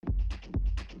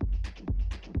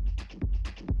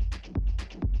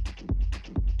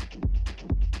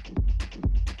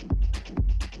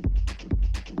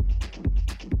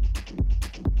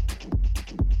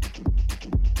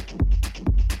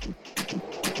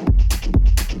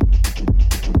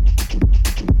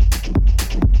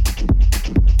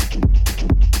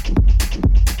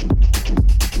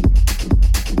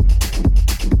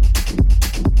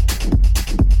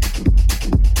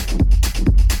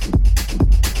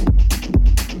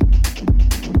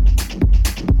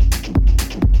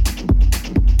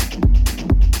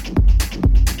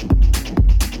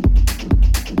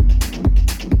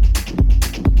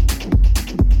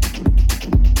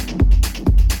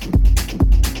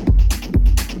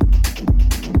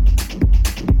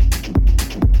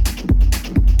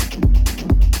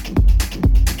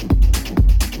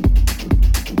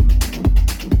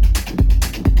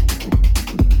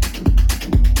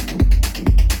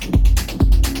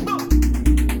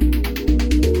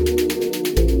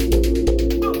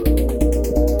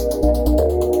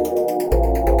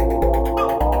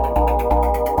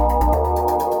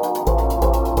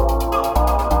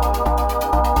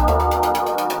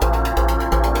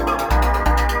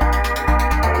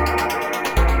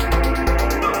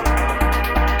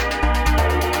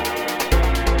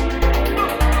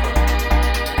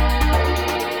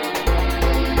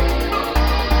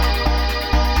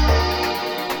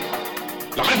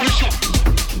La révolution.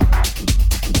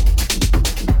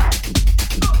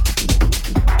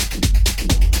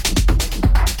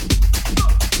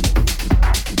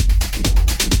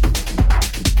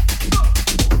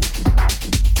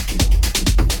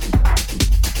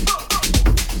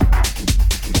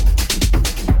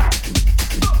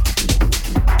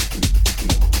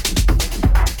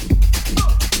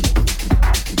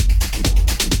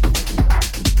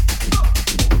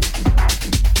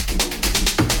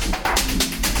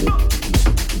 Whoa.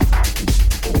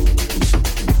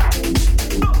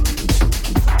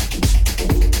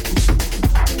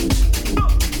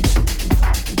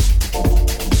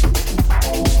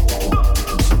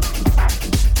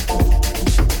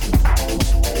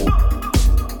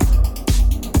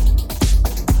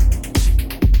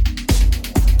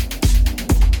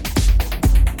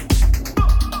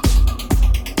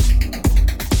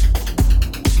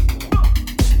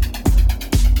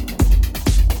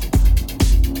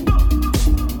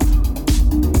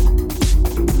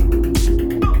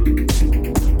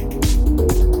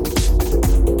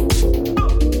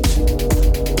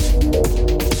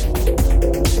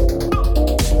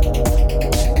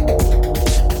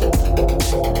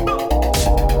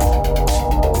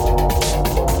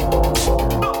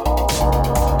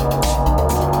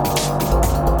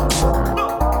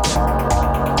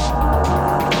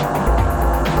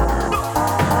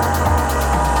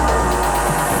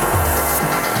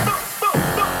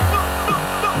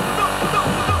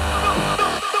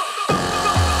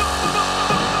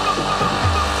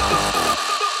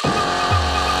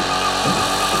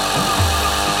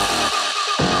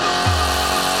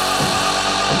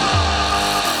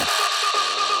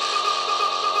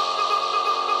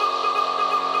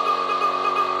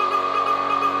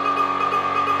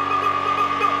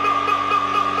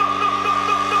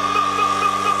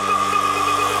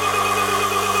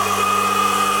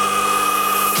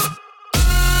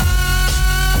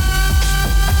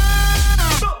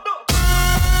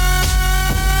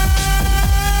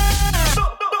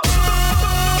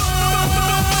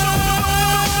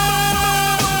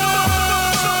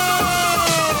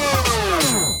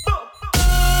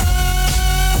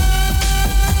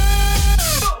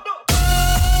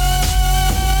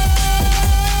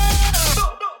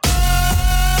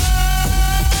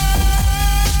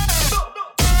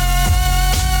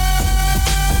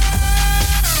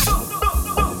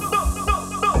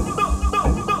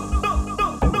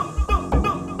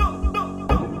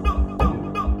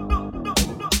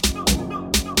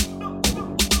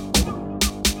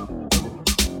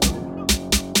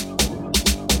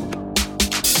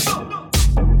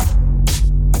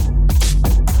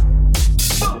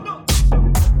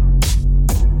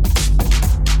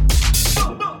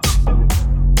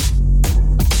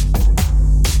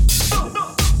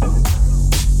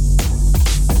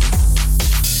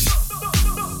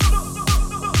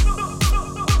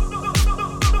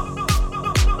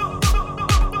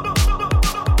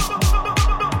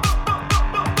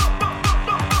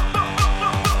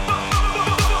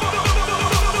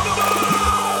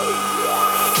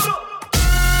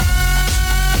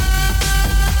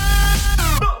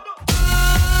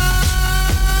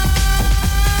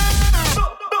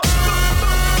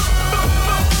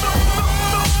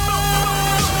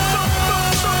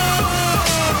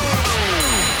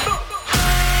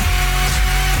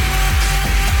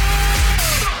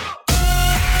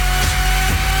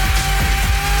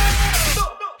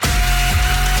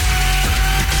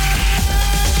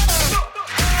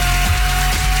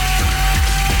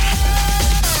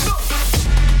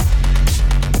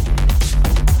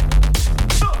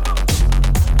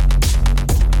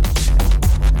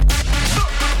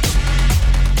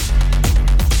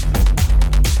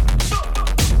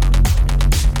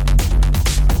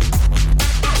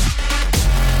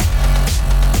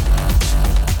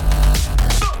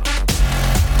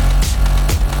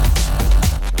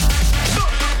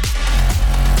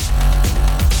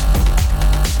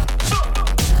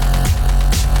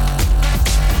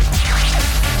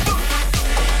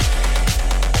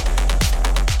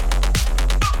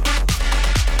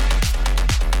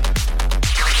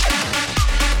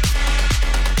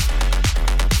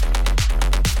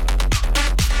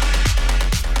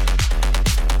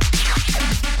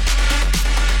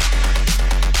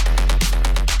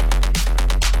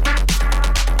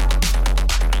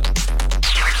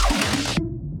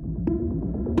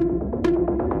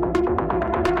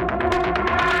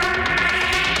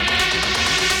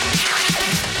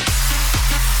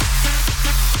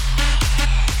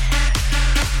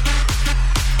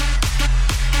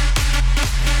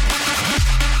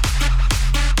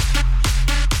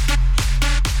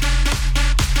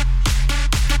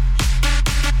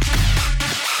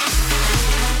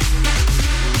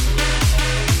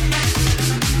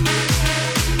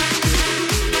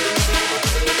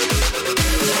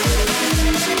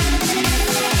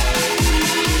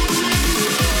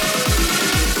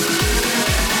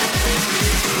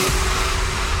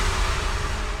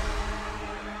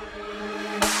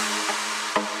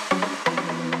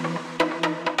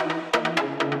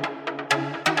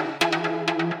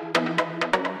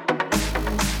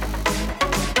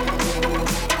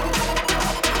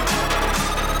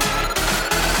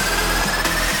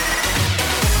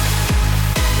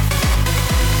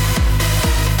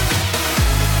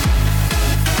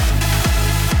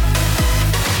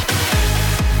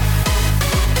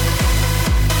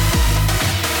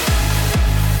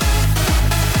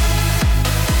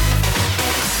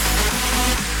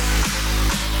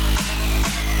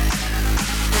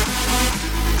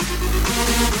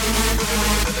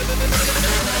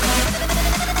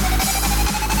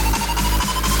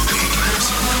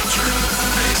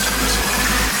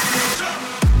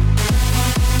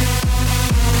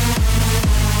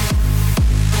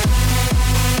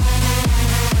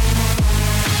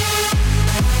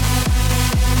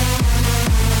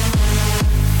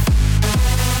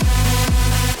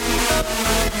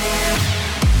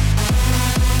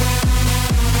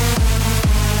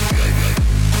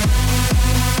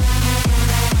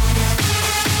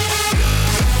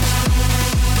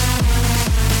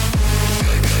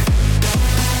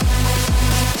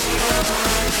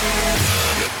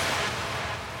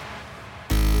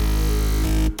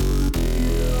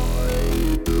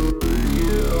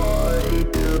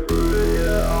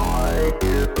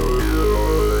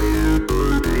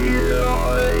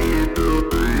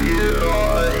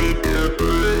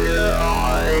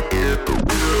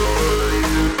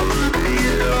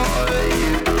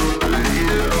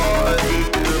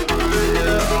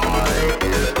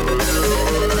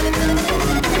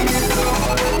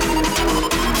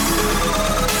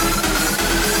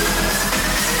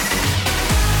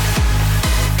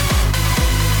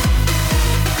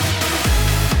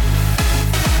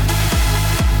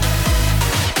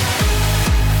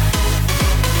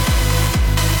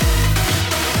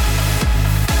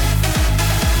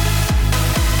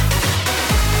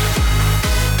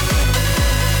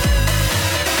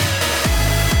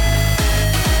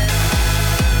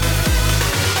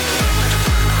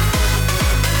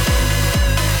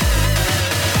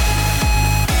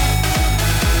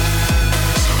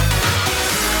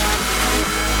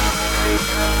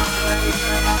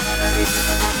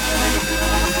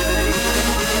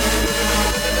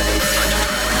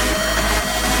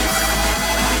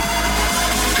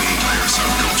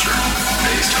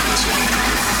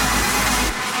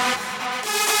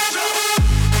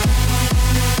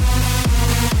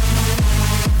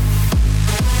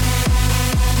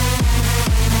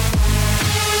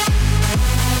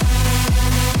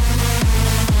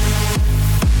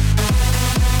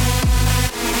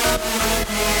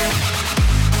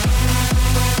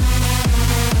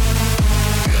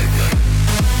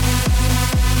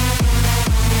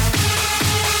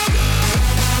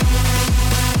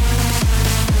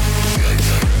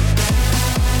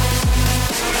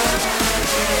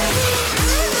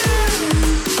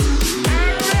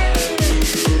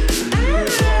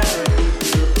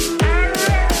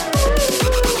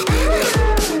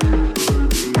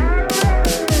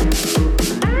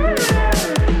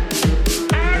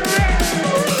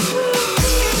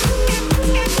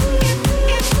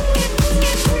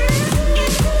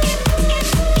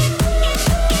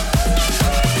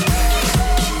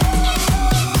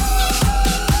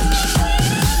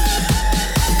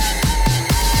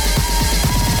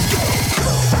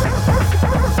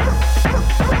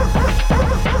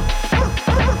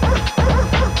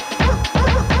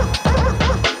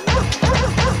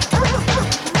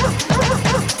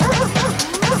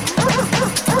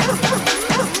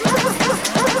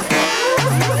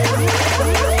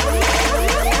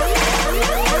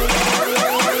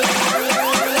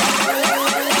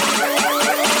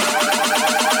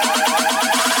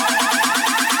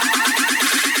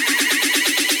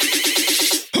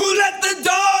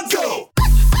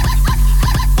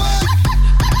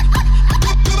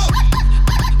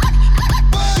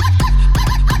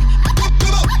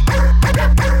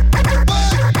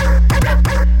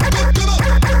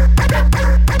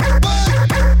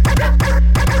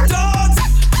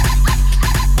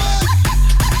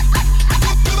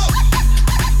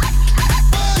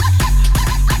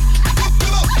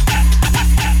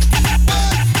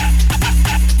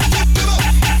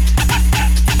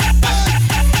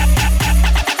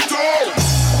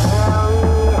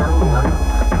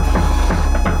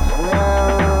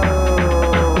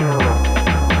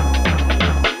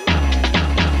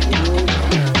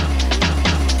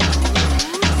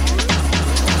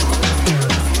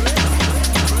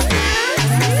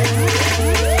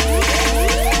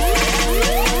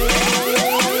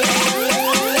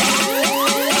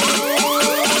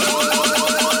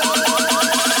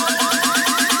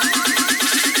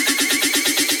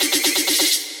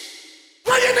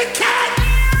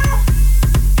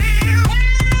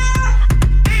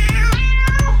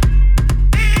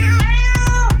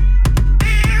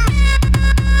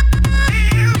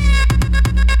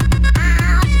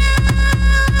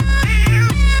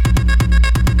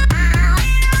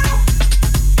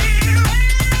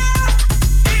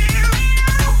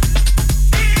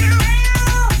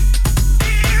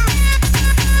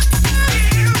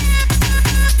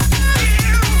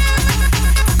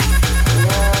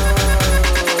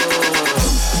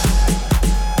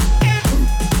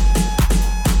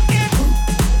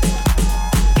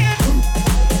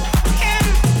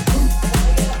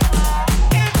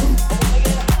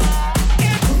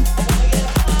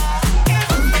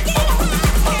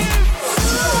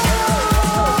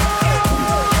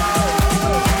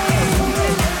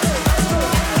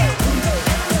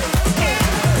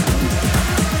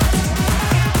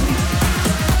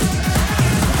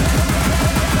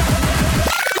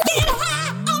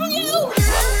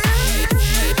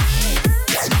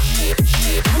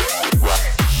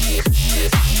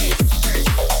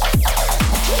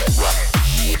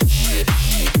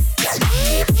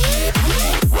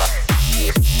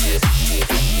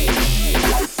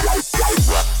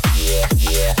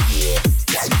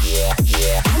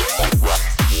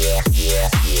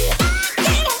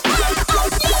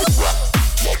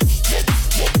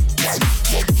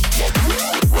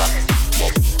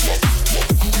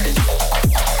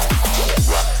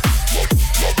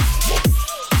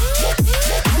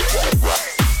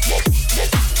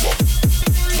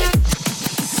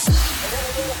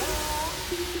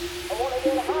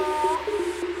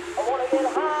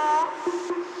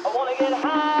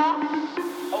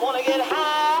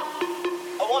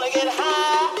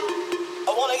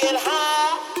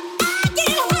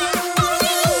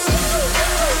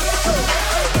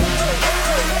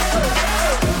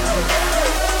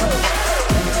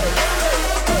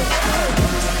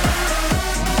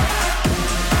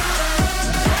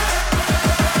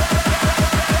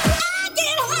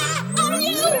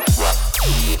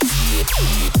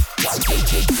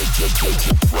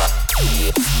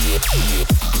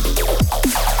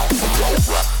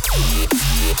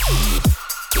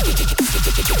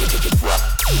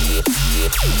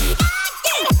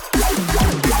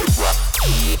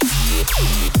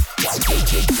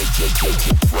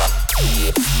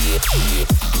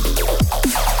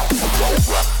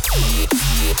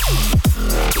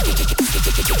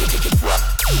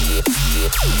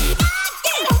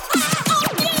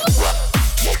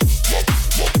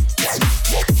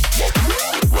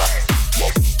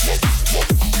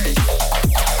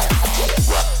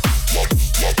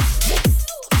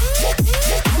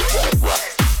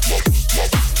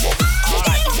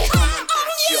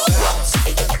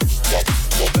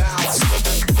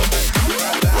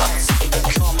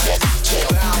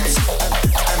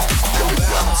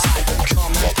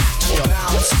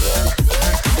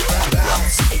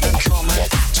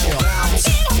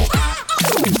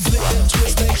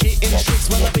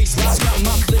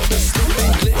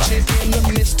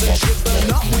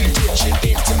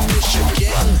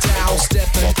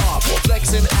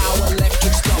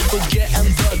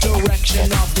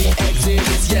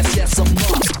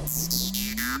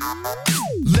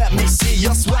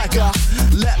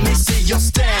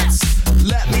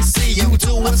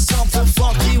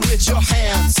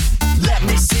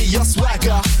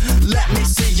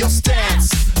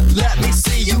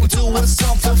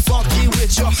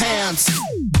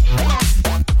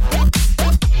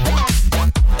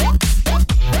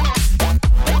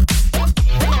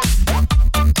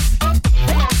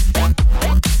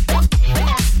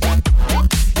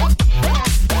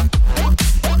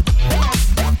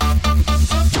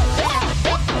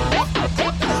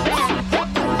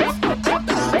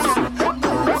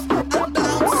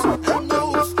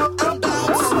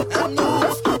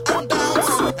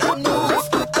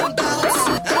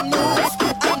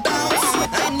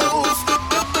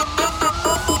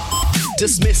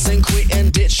 Dismissing,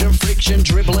 quitting, ditching, friction,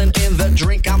 dribbling in the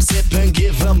drink I'm sipping,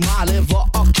 giving my liver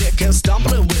a kick and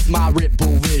stumbling with my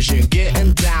ripple vision,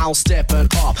 getting down, stepping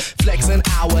up, flexing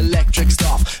our electric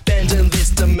stuff, bending this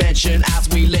dimension as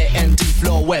we letting deep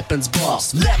floor weapons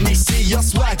bust. Let me see your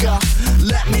swagger,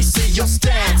 let me see your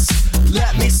stance,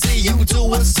 let me see you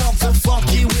doing something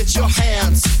funky with your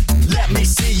hands. Let me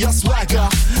see your swagger,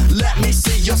 let me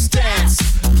see your stance,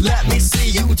 let me see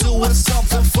you doing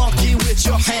something funky with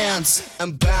your hands.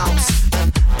 And bounce,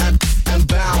 and bounce, and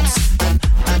bounce,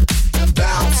 and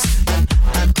bounce,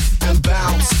 and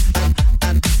bounce,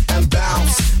 and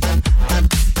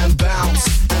bounce,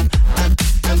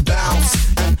 and bounce,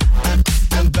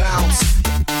 and bounce.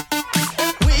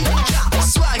 We got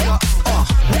swagger,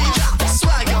 we got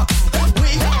swagger,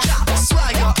 we got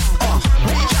swagger,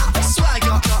 we got swagger,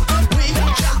 we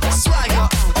got swagger,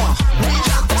 we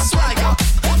got swagger,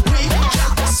 we got swagger,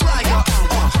 we got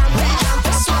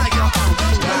swagger.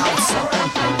 Bounce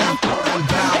and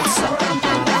bounce.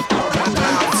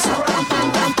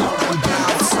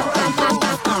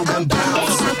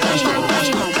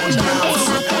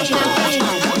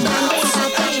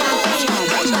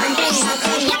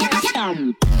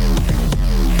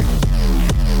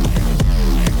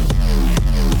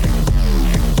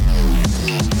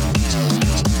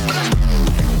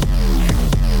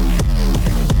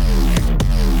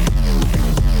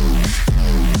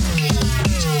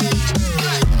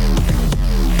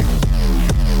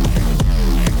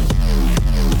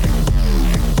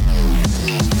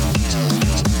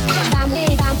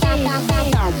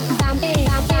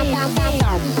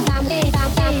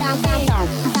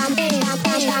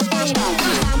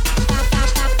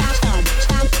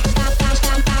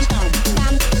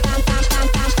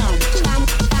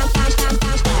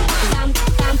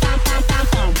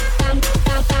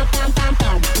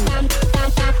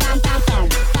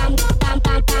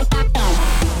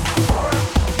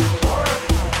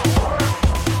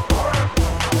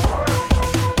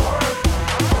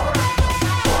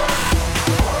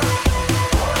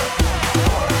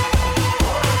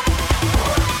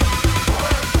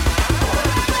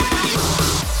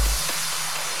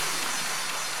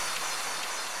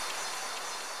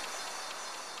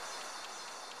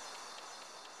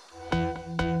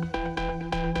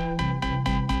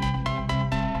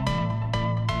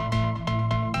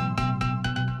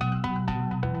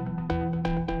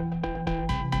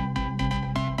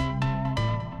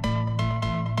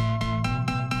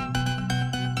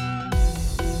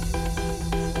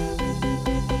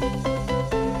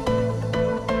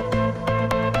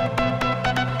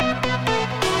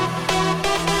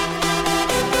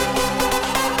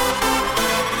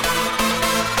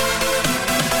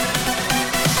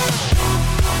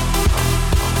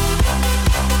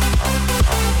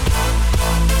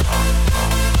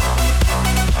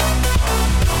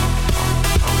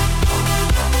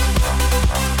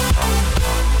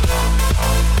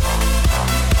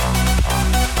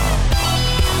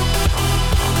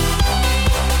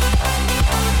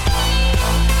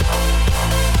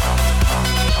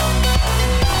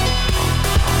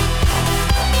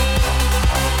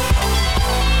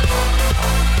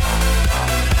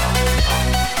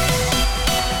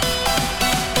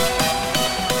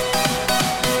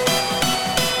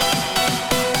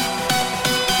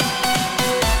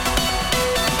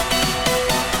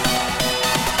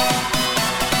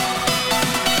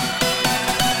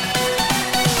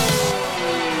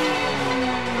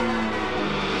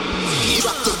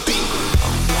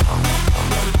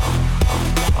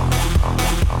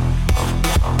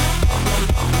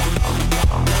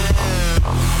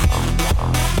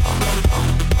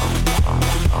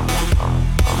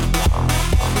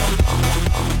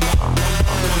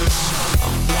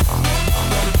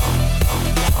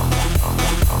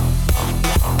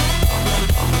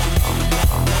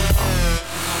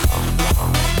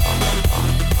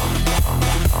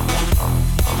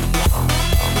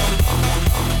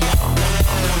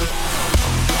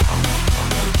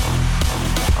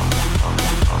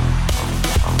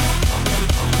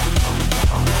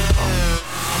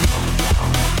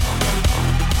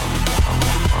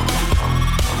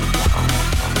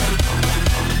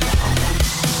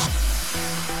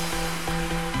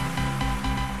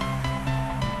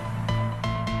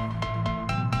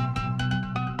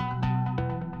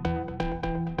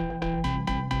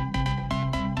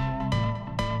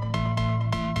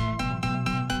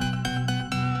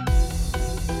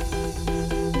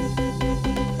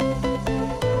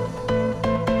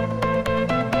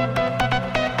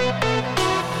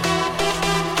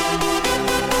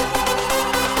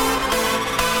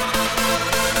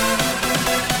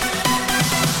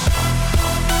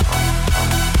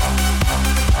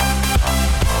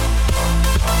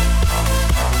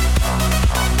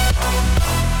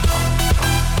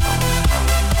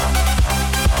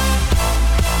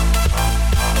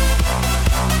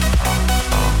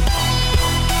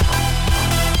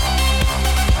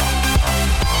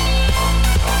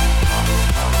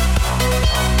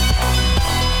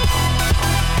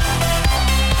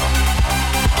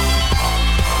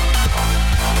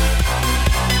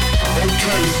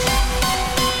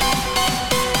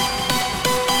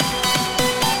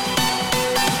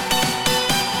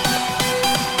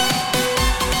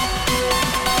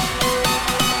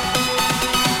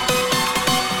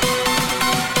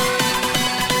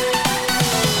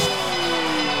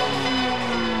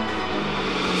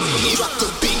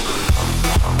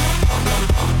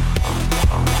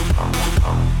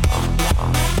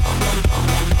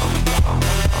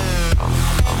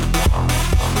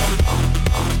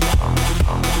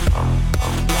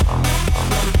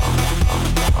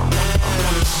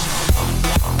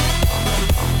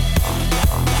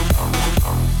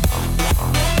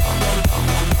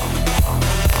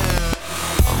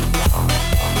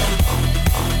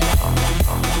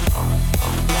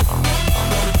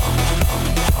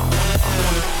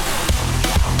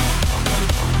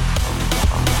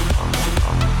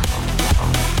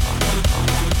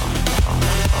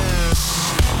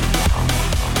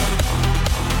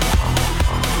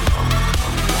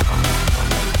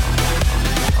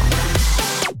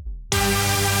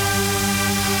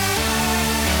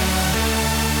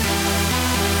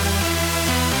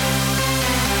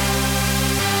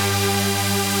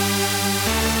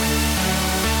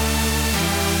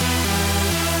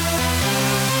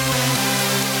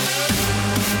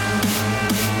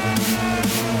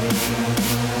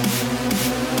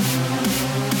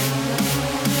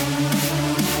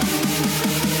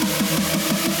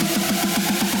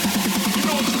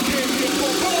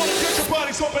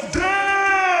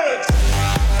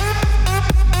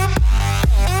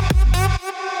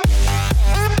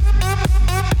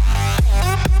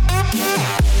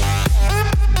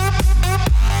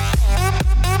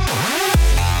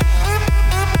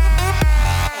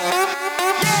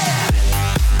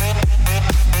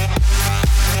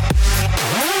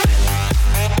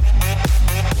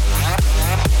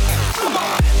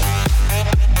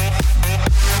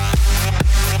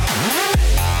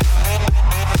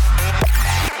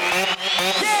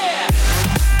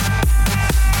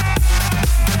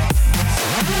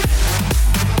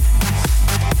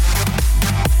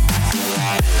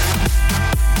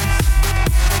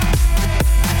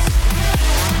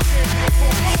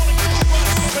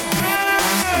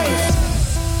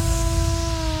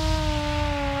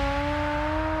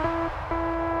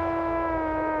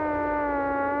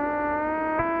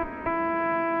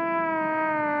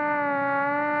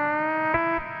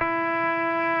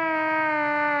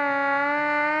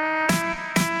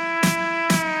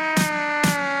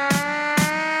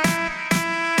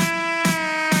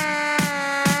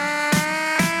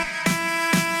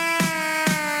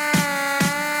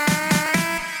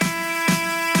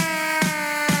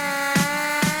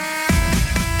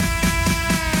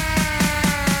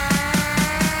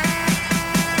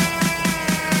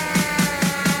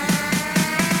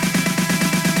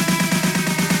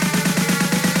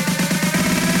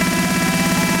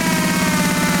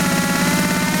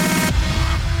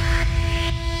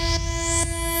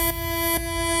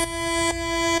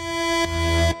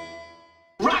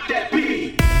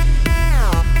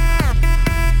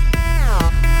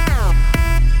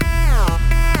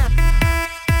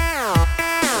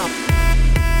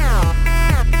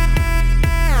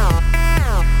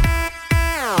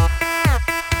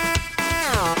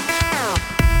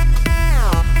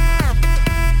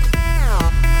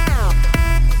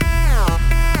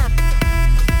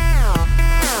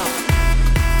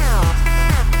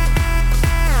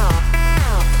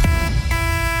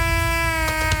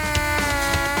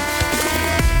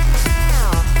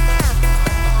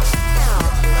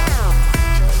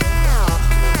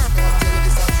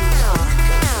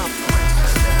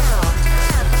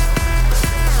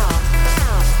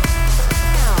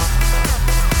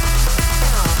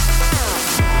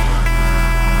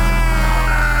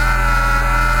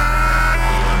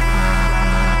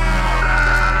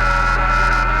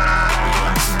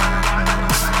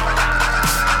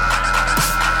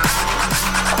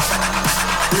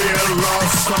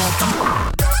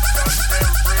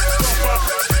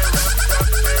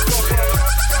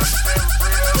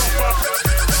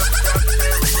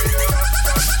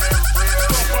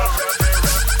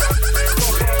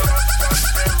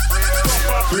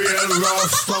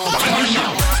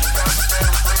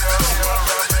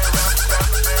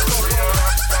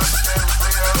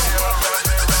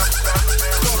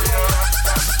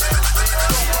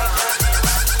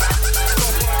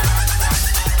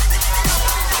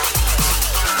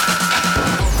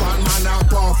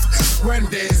 When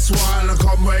this one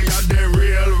come where you're the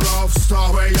real rough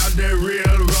stuff, where you're the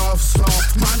real rough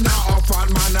stuff. Man a up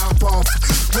and man a puff.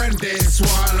 When this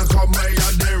one come where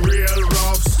you're the real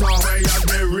rough stuff, where you're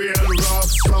the real rough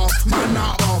stuff. Man a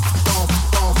up, up,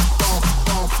 up,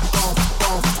 up, up, up.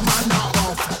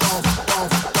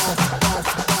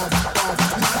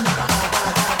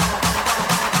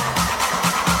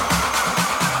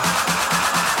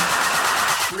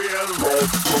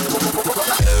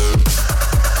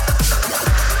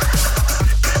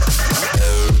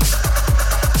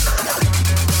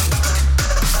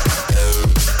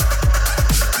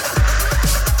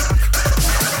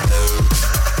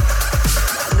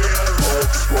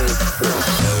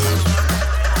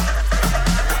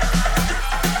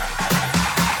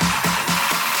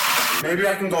 Maybe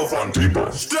I can go from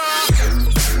deeper. Stop!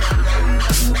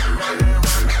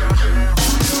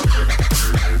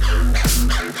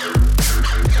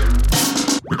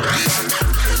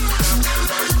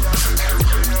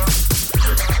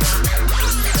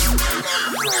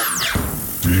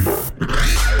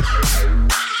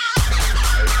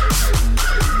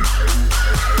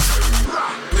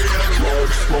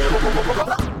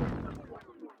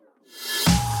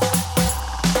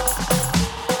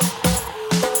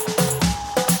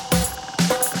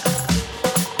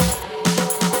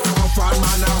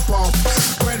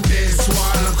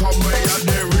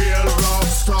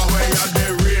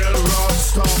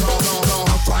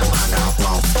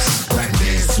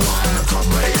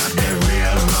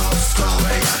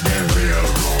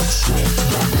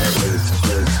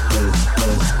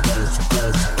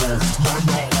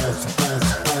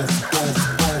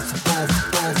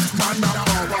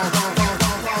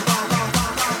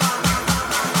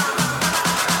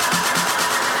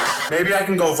 Maybe I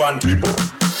can go run deeper.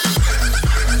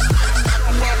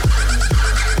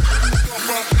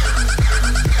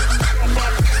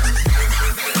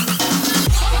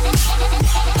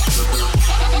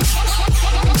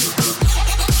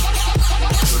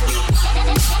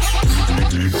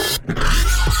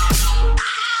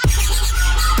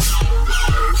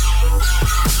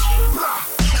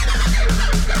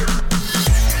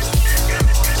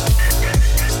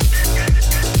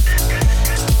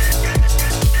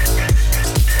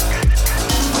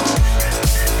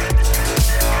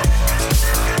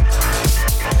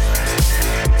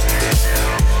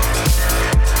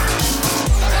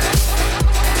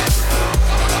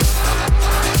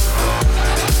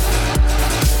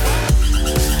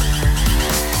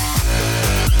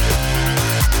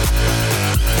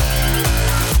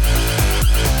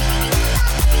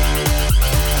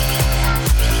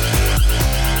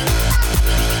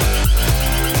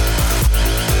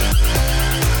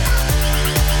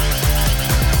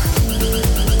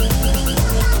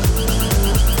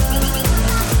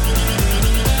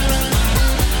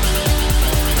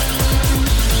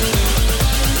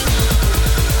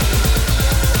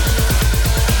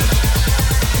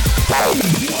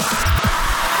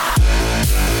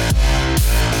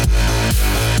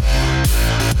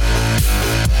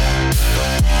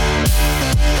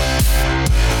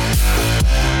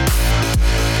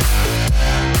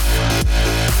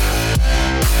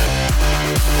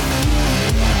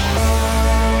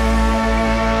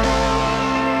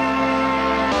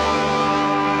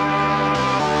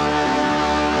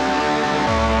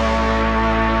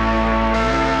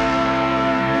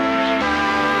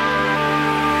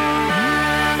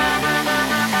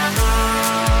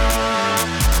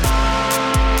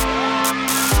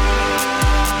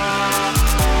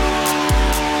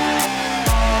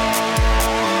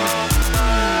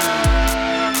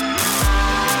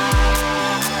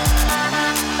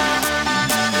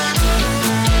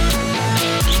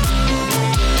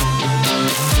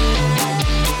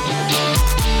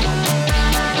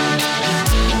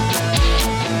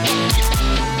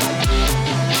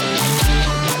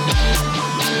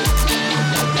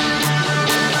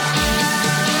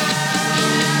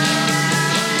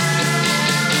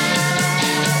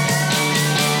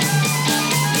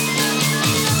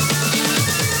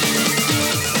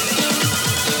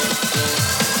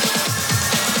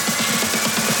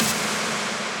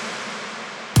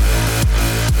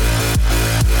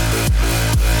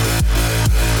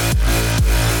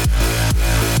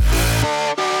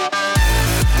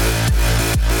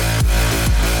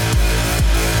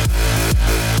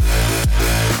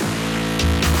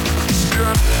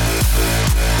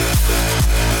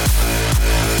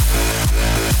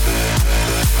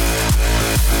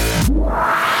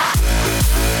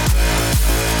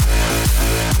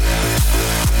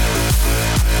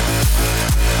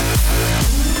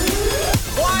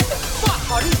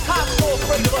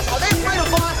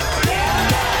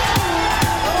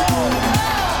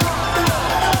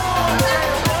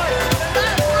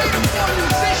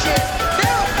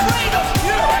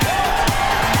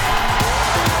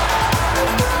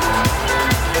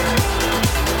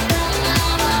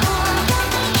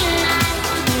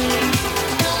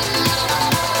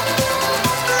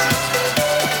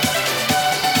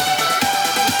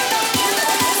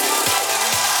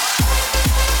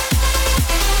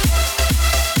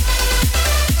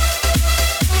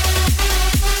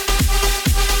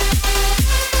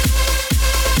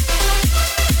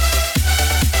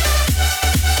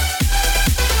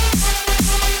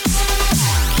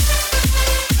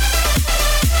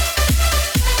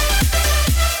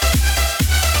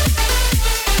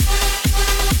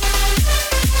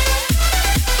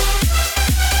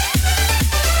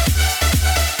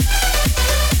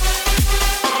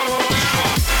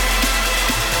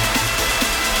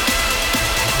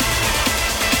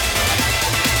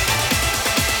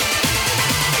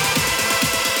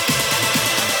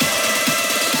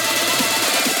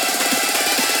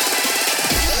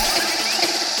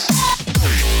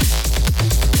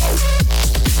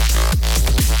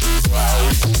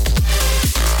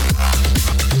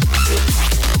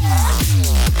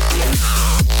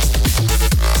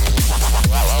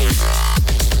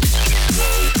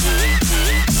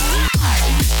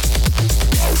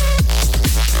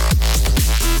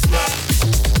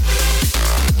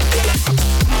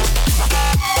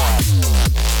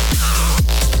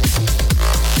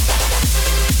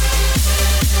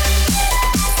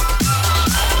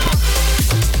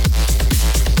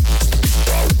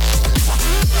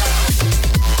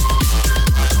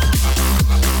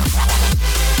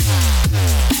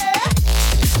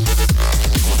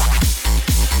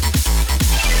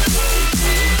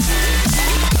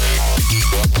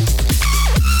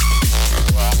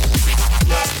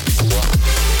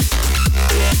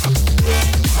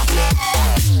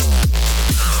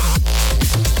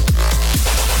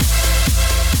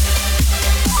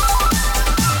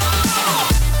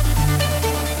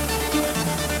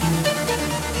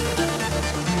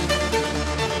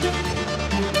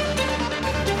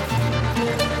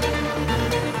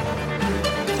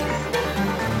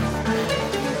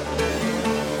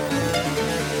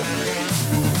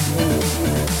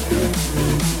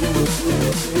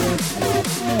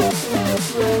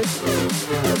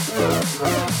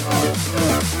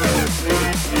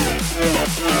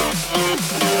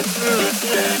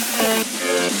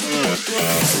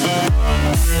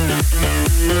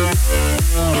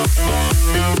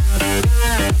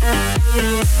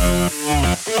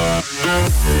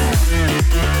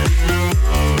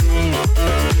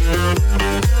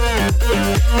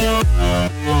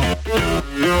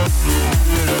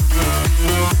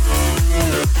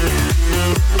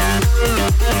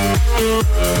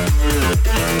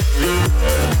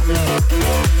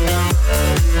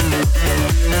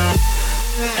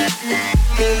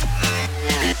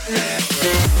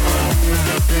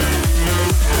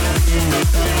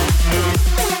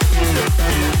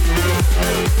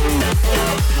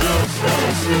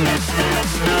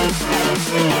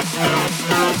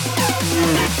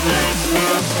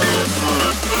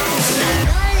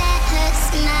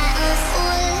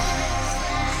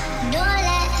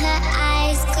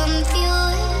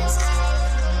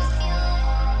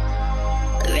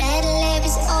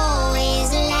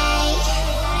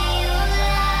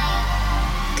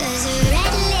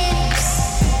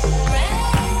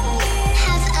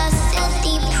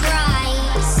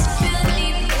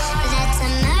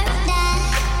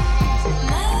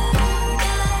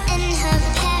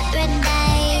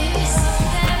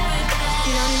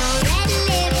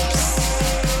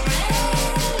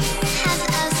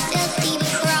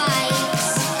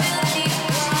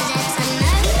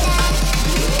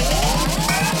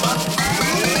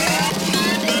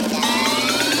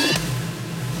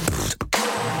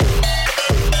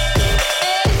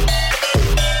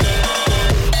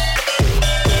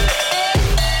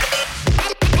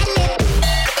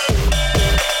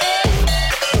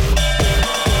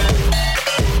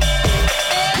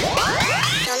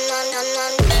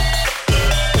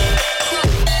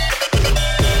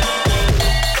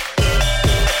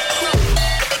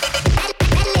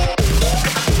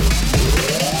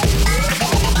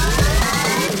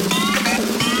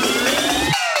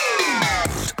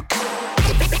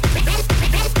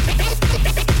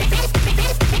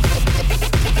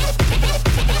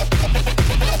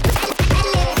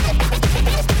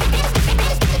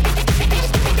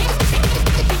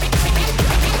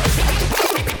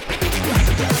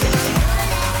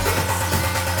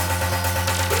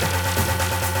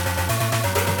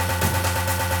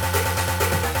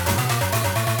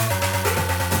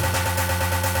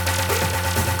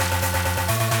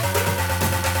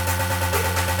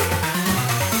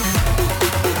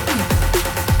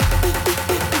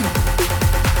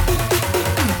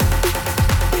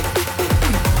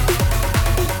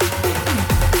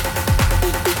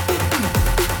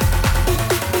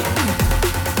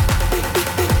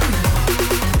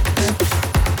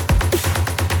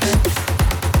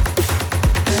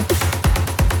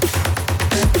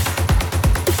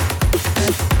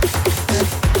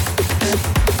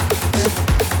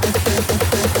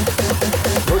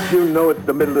 know it's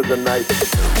the middle of the night.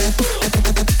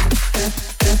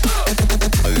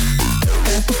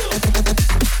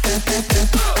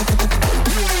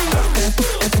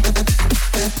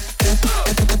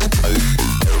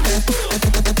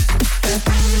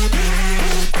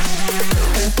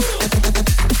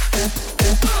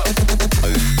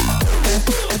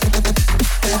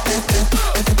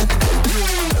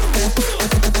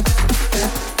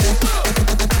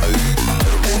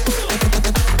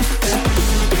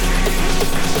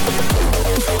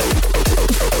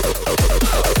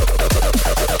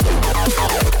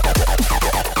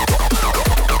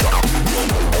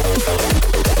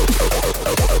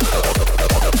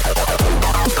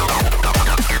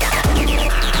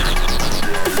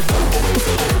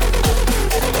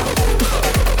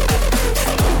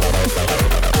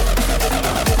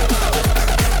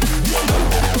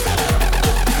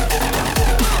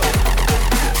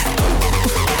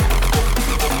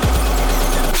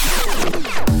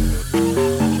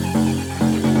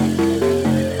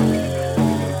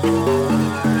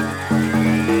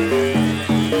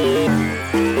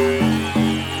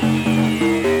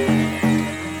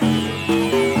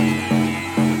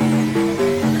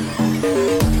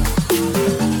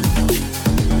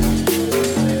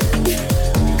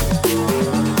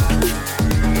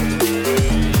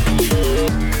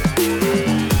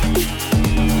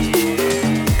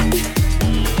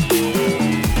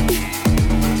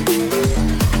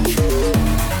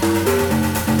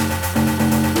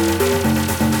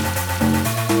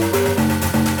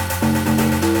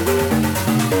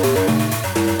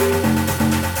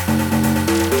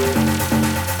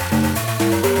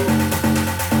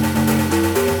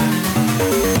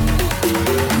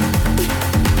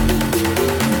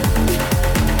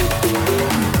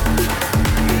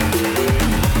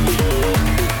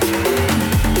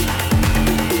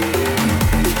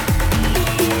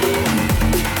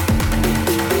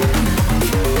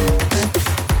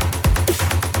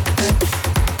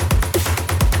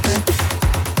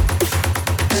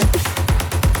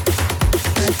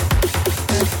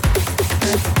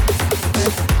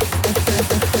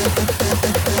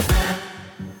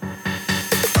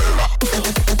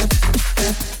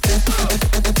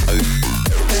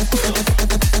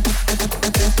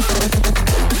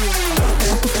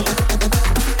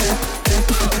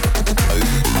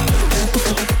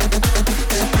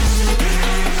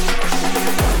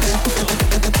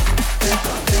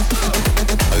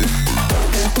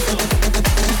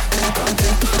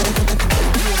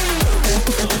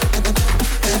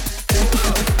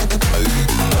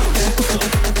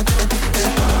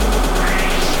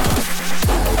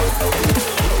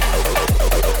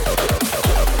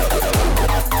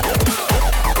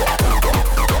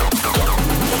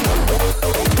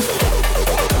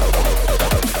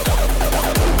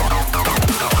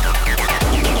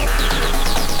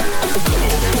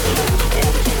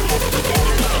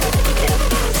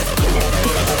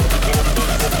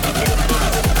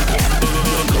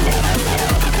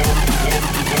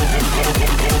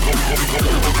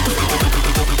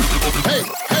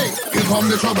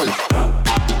 the trouble.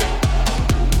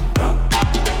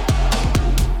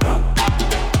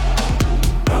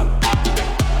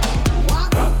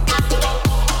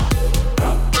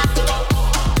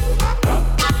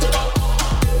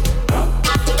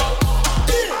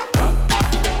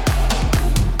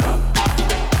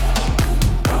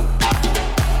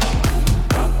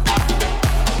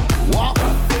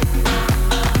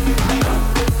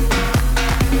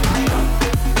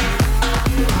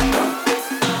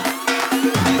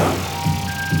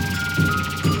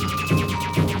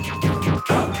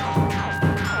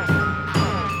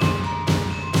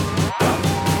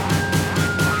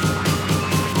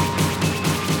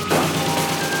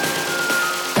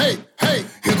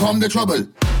 Come the trouble.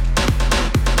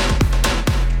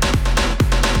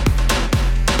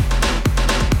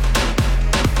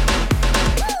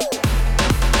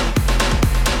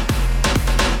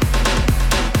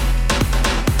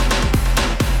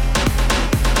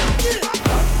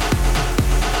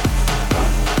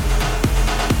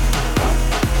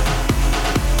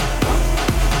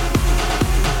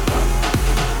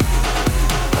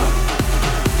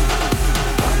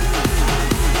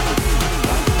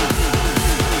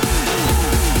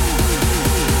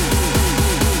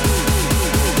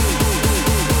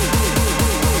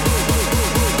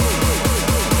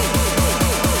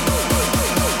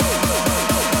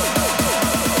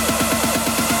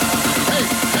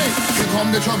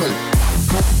 The trouble.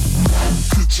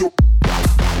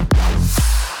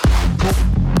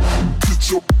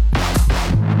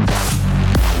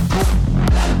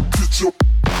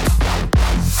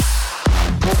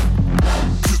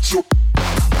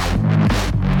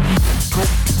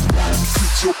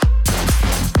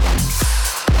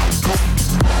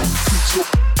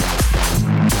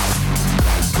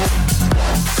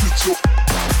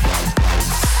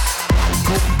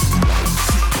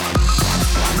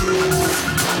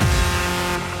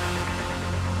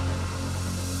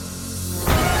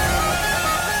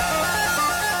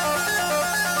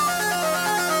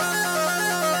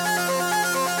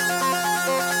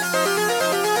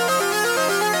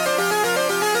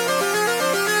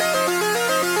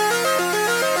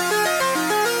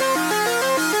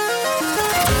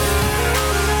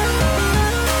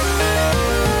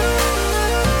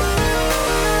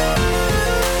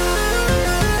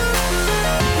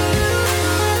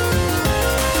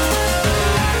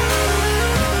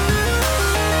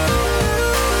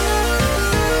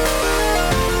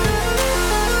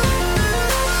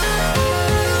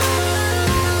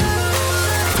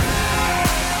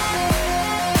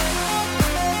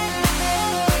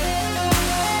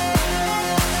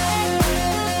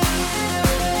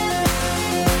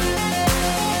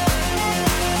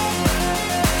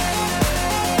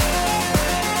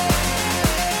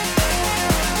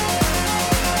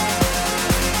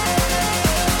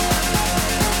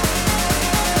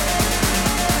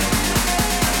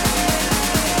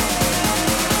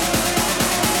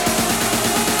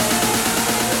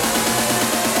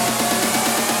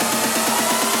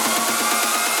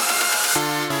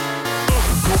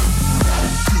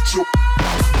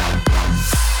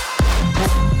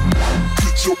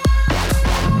 Get your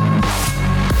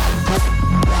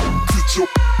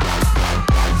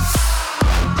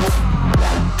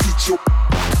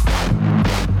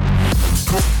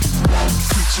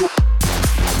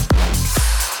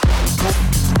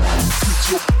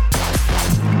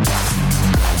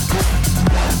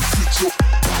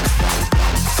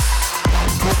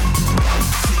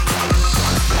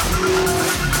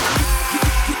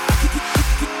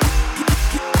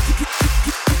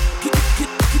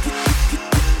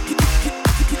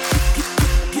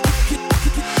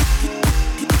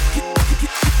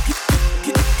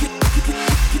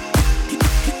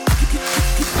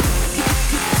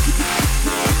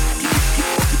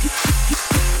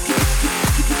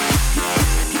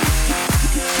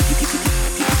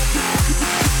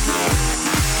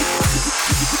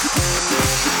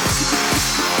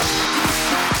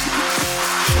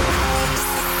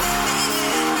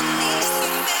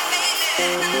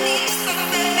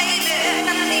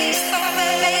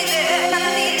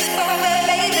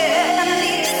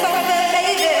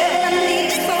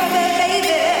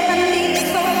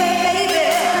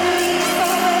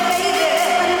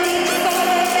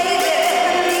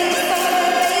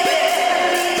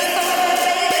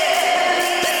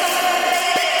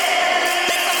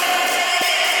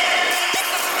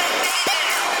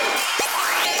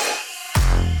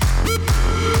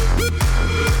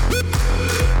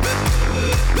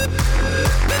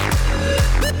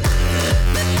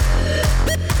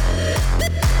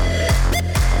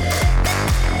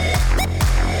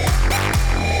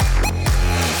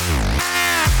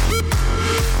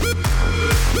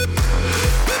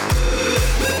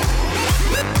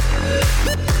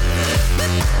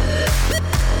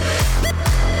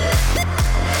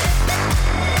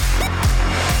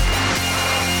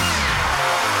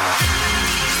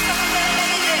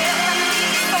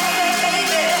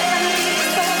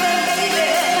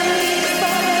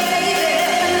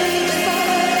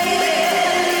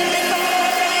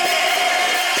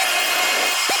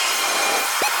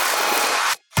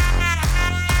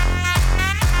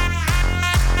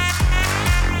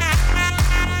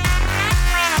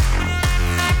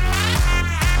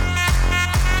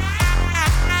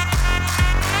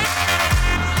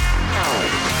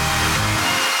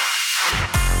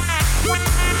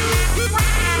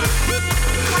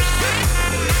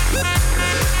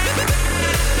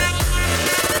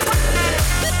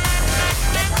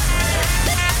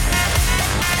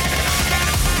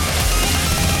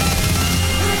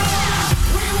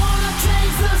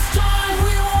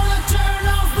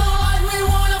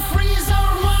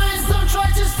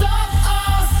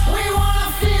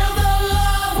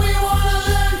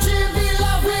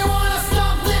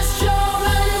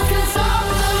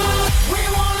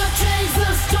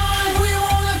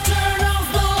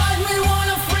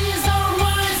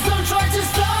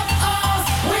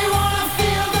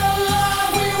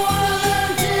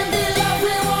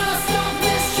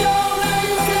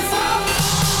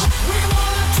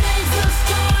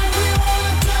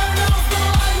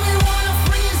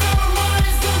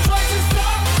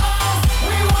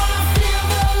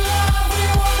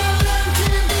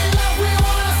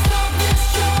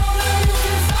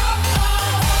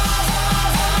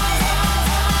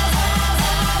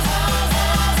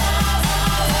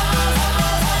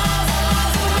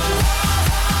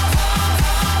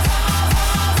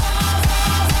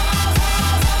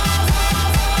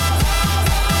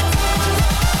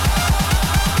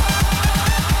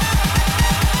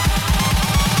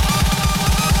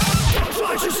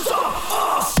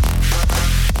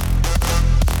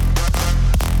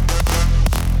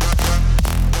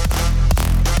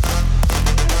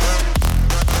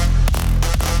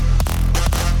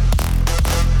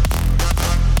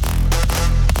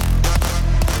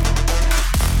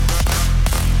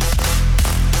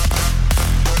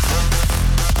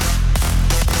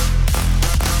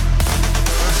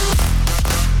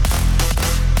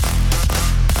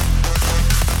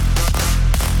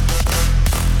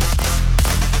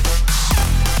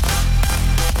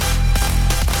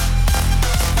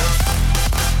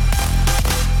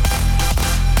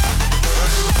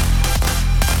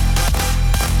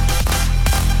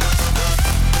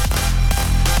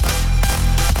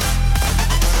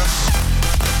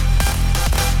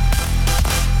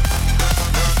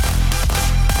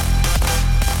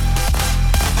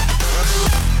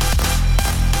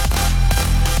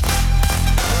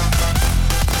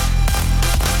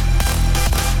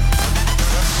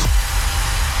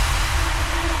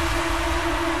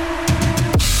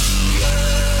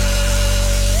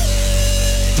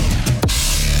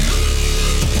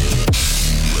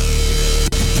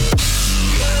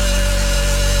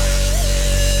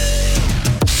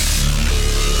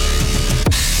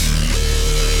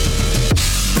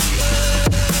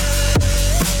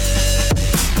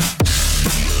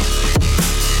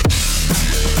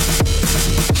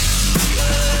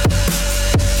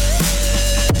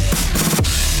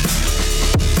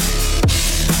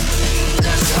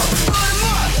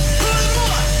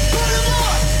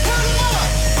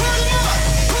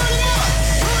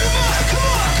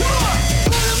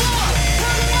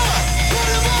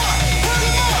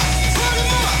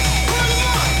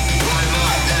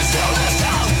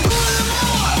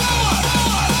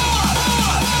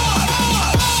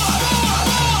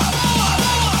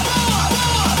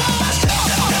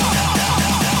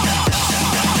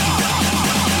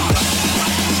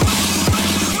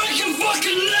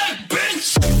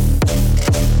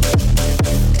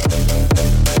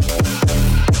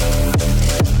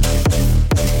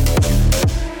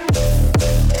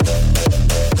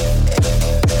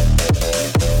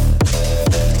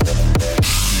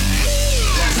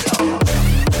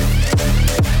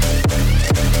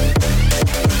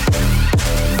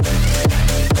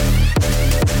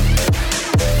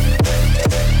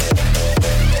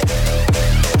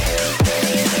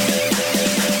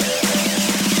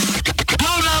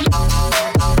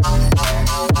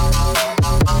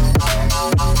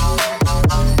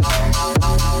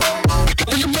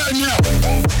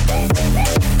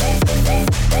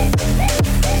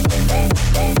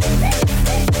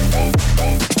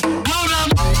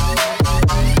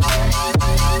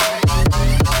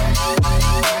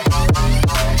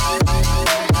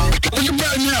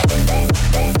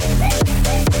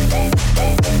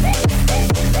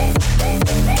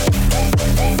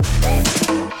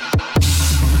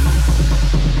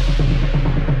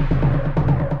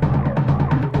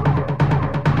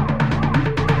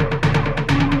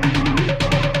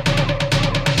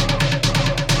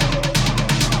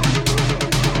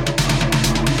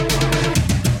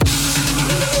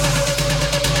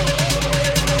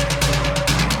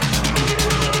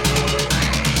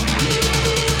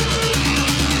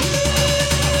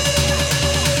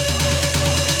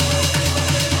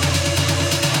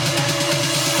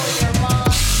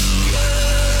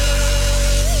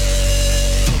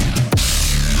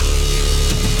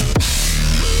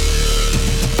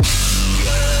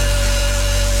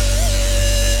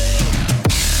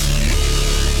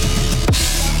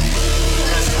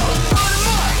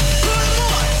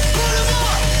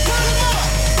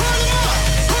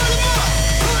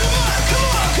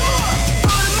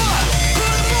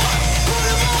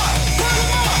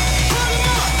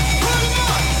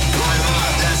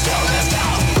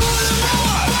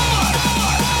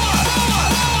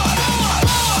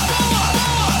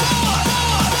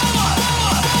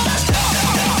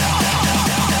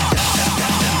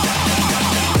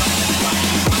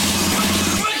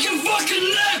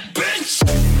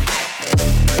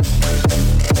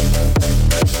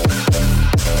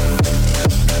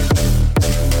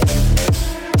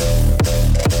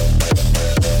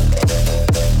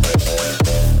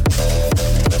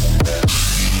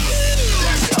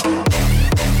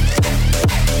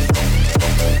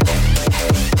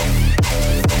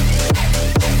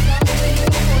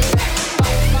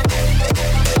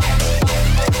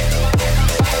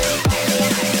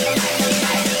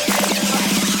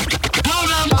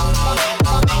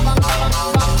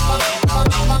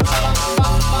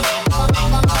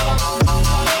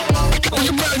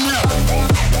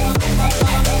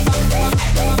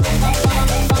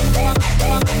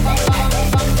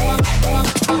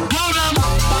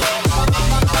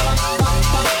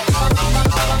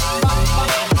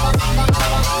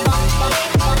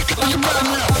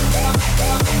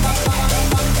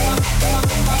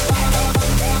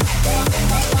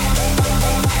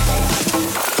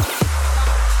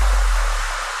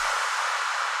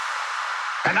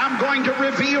going to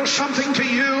reveal something to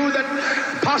you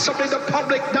that possibly the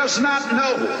public does not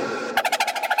know.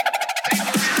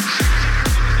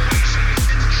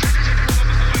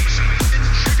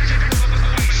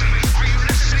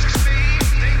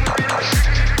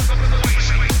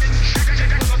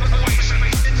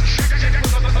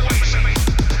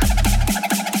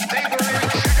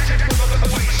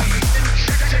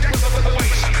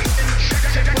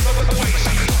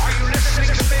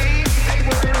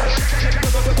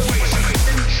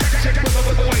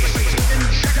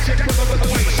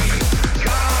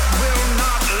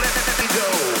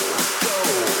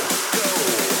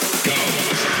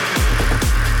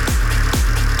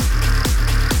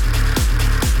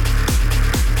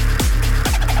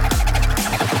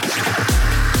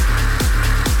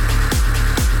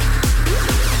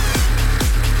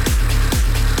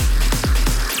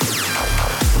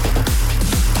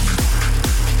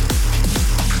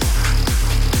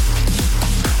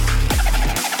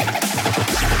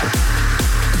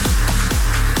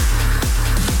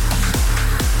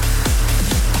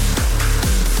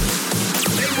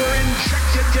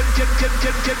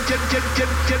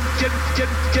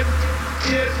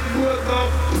 With a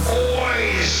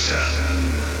poison.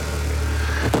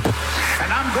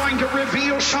 And I'm going to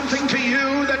reveal something to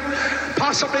you that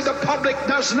possibly the public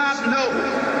does not know.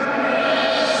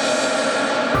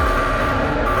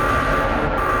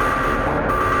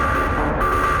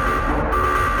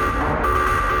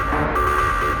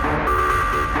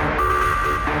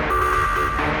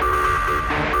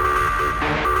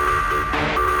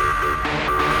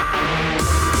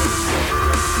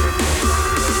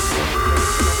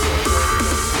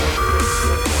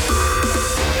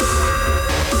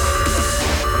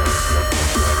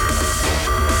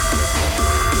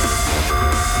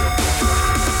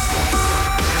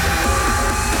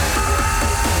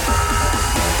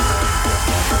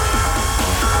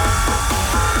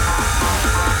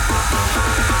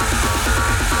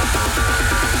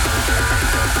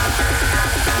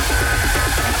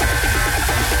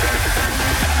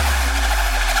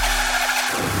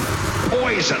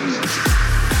 Poison.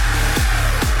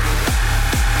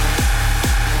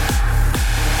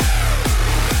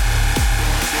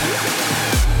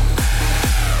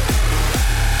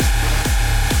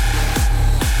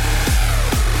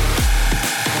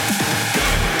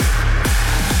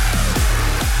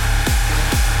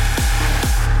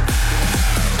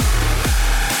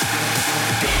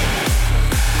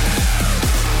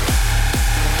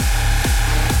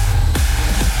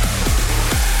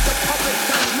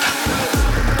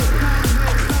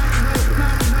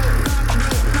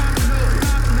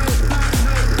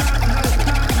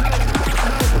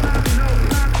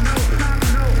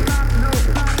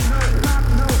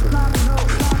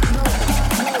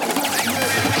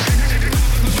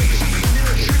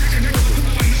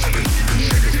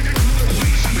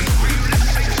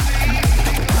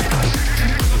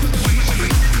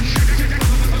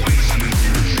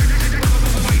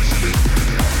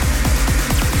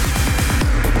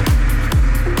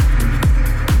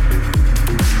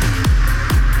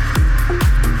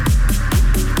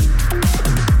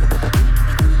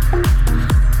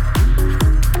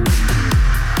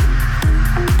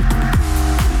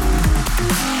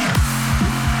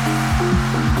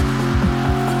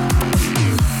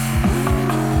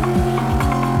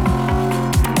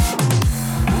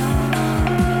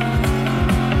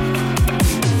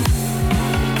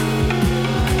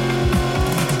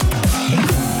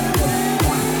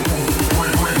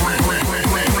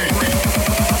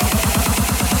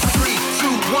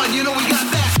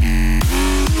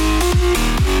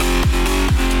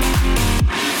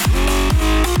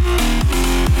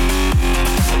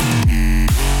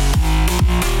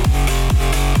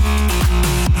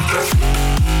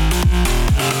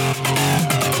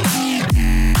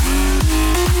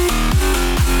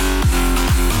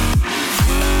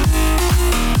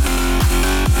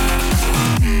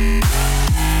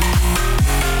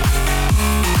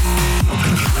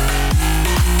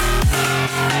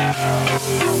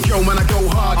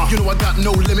 You know I got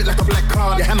no limit like a black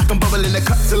card. Yeah, and I can bubble in the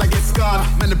cut till I get scarred.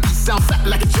 Man, the beat sound fat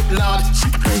like a chip lard.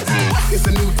 It's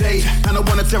a new day, and I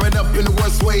wanna tear it up in the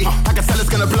worst way. I can tell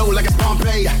it's gonna blow like it's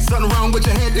Pompeii. Something wrong with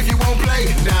your head if you won't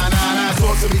play. Nah, nah, nah,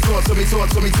 talk to me, talk to me, talk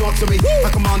to me, talk to me. I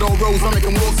command all roads, I make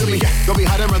them walk to me. Don't be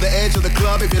hiding around the edge of the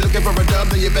club. If you're looking for a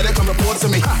dub, then you better come report to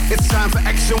me. It's time for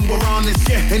action, we're on this.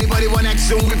 Anybody want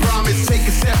action, we promise. Take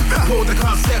a step, hold the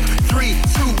concept. 3,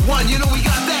 2, 1, you know we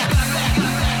got that.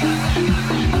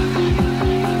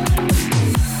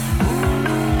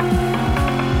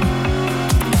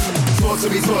 to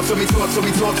me, talk to me, talk to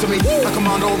me, talk to me. I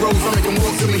command all roads, I make them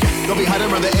walk to me. Don't be hiding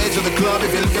around the edge of the club.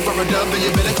 If you're looking for a dub, then you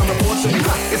better come report to me.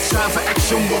 It's time for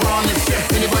action, we're on it.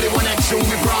 Anybody want action,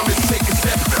 we promise. Take a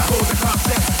step, hold the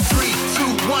concept. 3,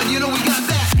 2, 1, you know we got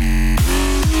that.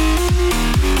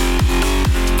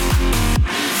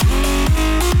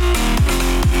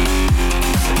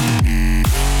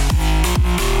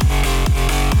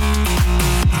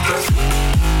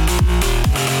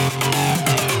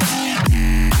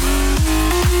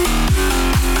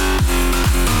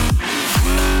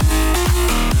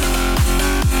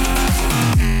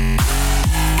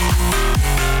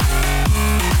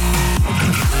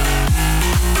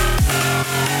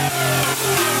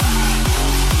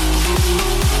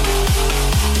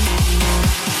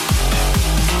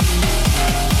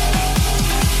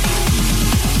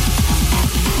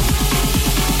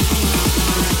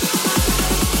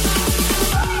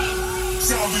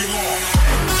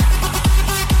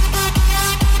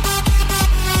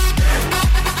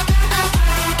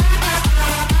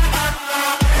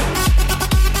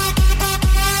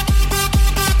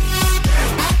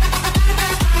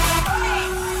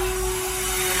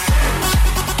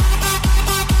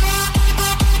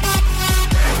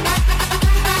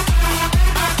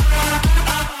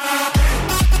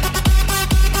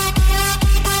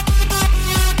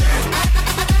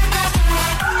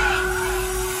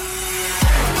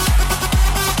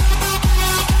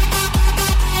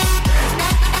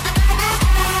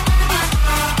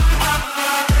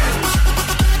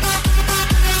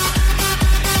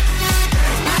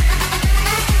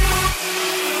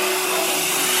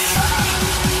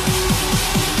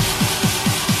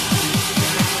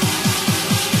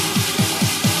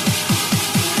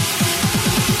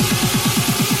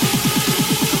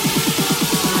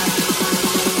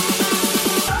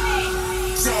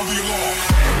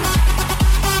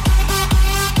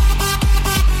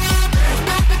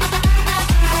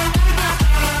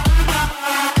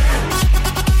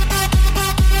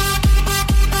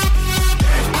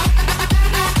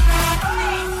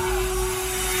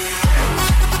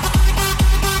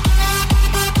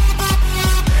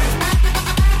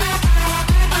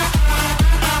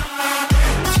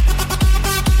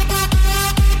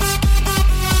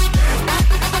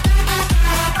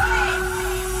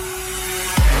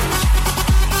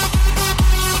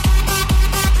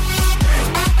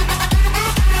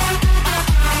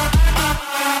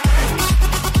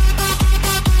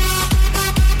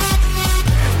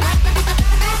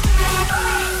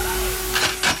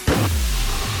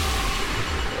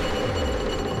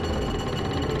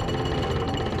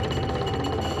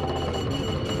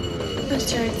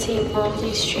 Seeing all of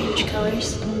these strange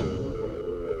colors.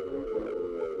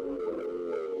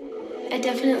 I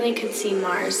definitely could see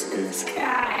Mars in the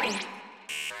sky.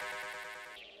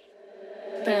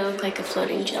 But it looked like a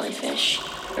floating jellyfish.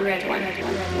 A red one.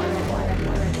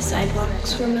 The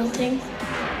sidewalks were melting.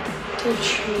 The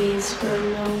trees were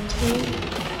melting.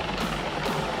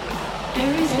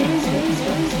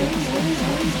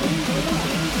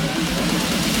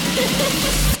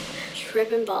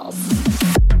 Tripping balls.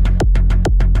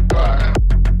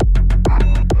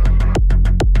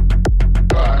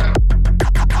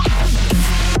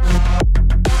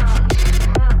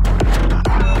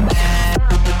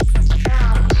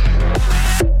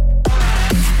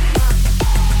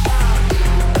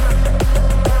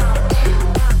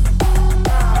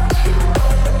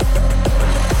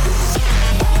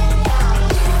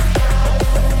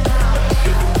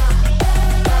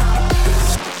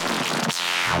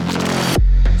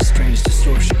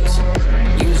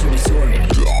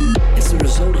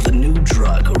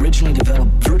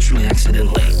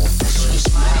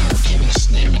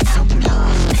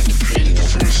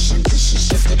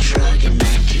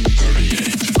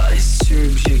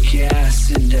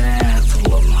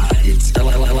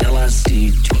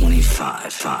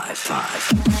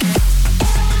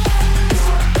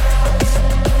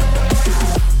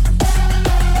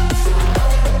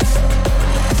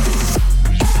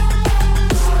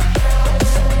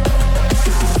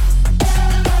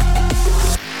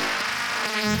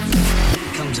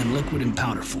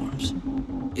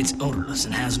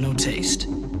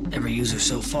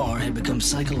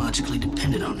 Psychologically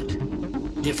dependent on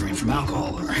it, differing from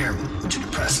alcohol or heroin, which are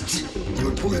depressants. They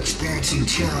report experiencing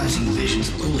terrorizing visions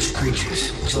of ghoulish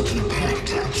creatures, resulting in panic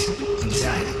attacks,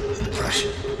 anxiety, and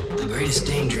depression. The greatest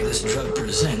danger this drug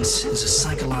presents is the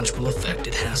psychological effect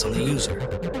it has on the user.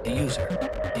 The user.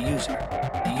 The user.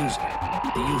 The user.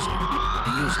 The user.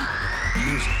 The user. The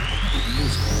user. The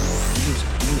user. The user. The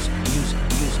user. The user. The user.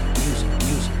 The user. The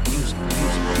user. The user. The user. The user.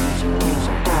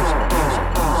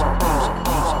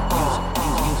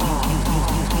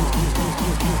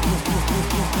 The user.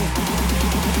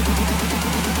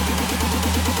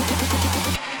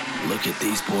 Look at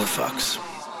these poor fucks.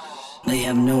 They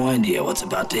have no idea what's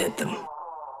about to hit them.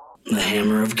 The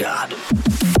hammer of God.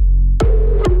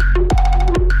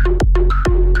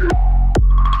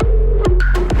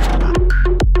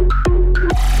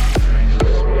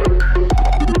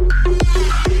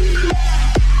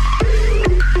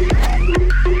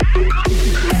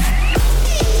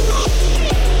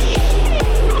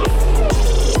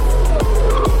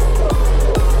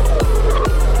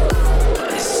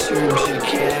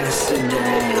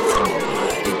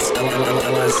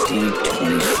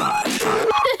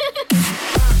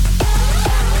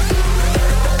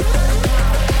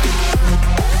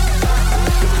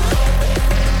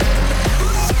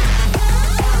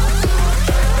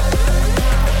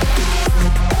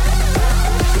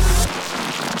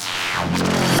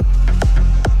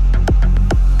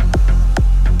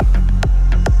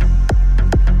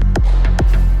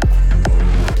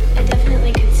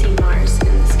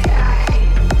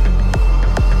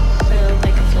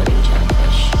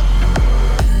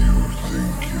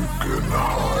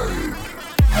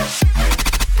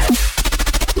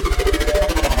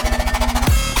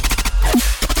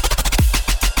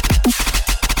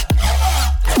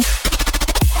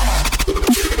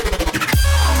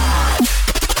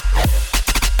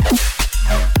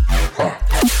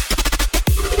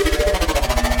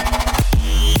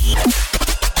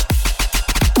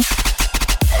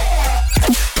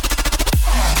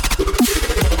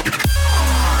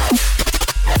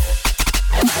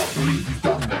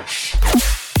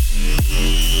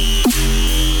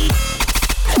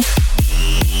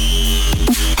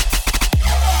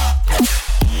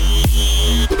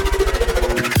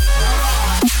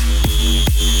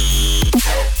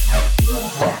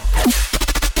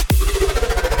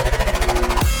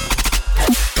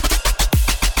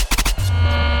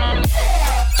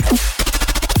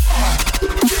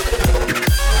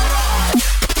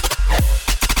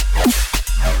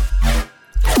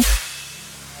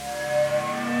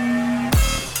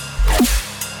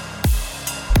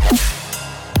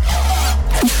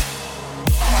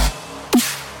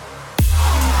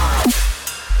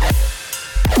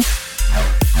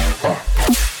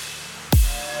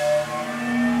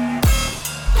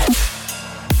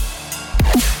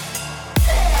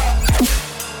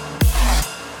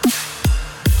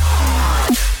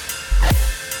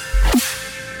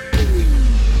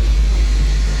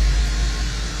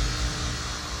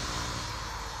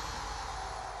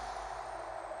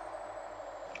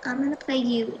 I'm gonna play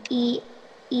you E,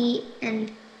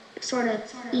 and sort of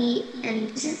E, and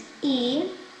this is E.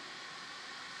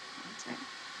 Sorry.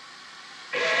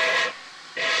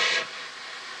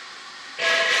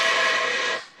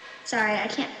 Sorry, I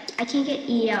can't get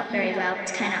E out very well.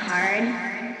 It's kind of hard.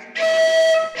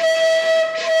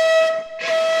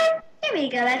 There we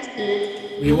go. That's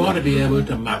E. You want to be able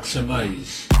to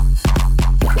maximize.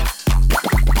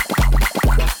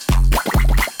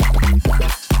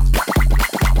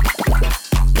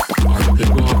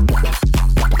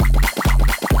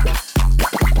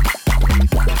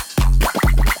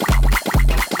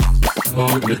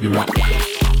 Let me rock.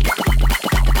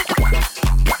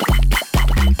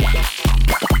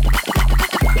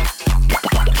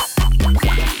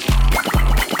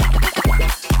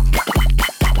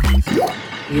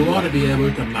 You want to be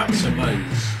able to maximize.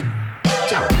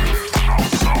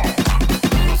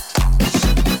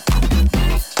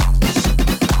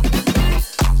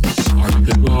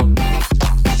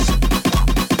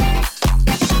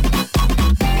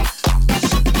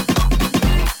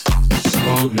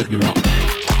 Let me rock.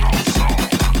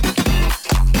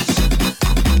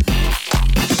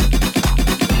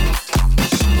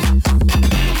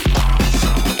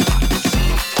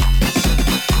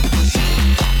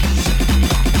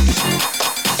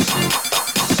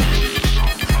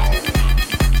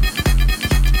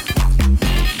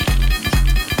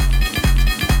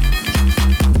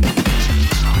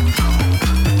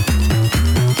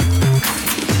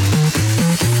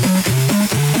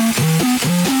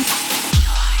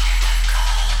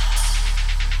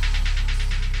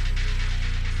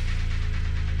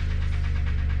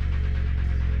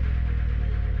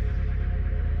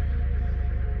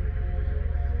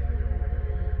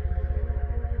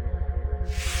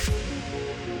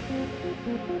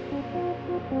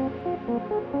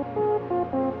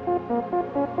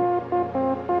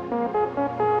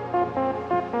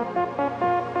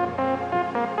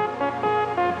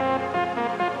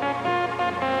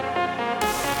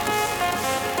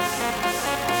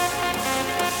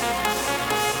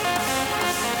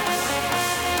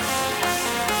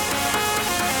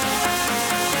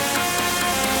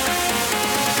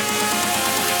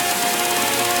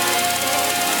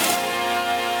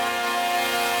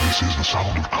 This is the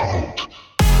sound of cult.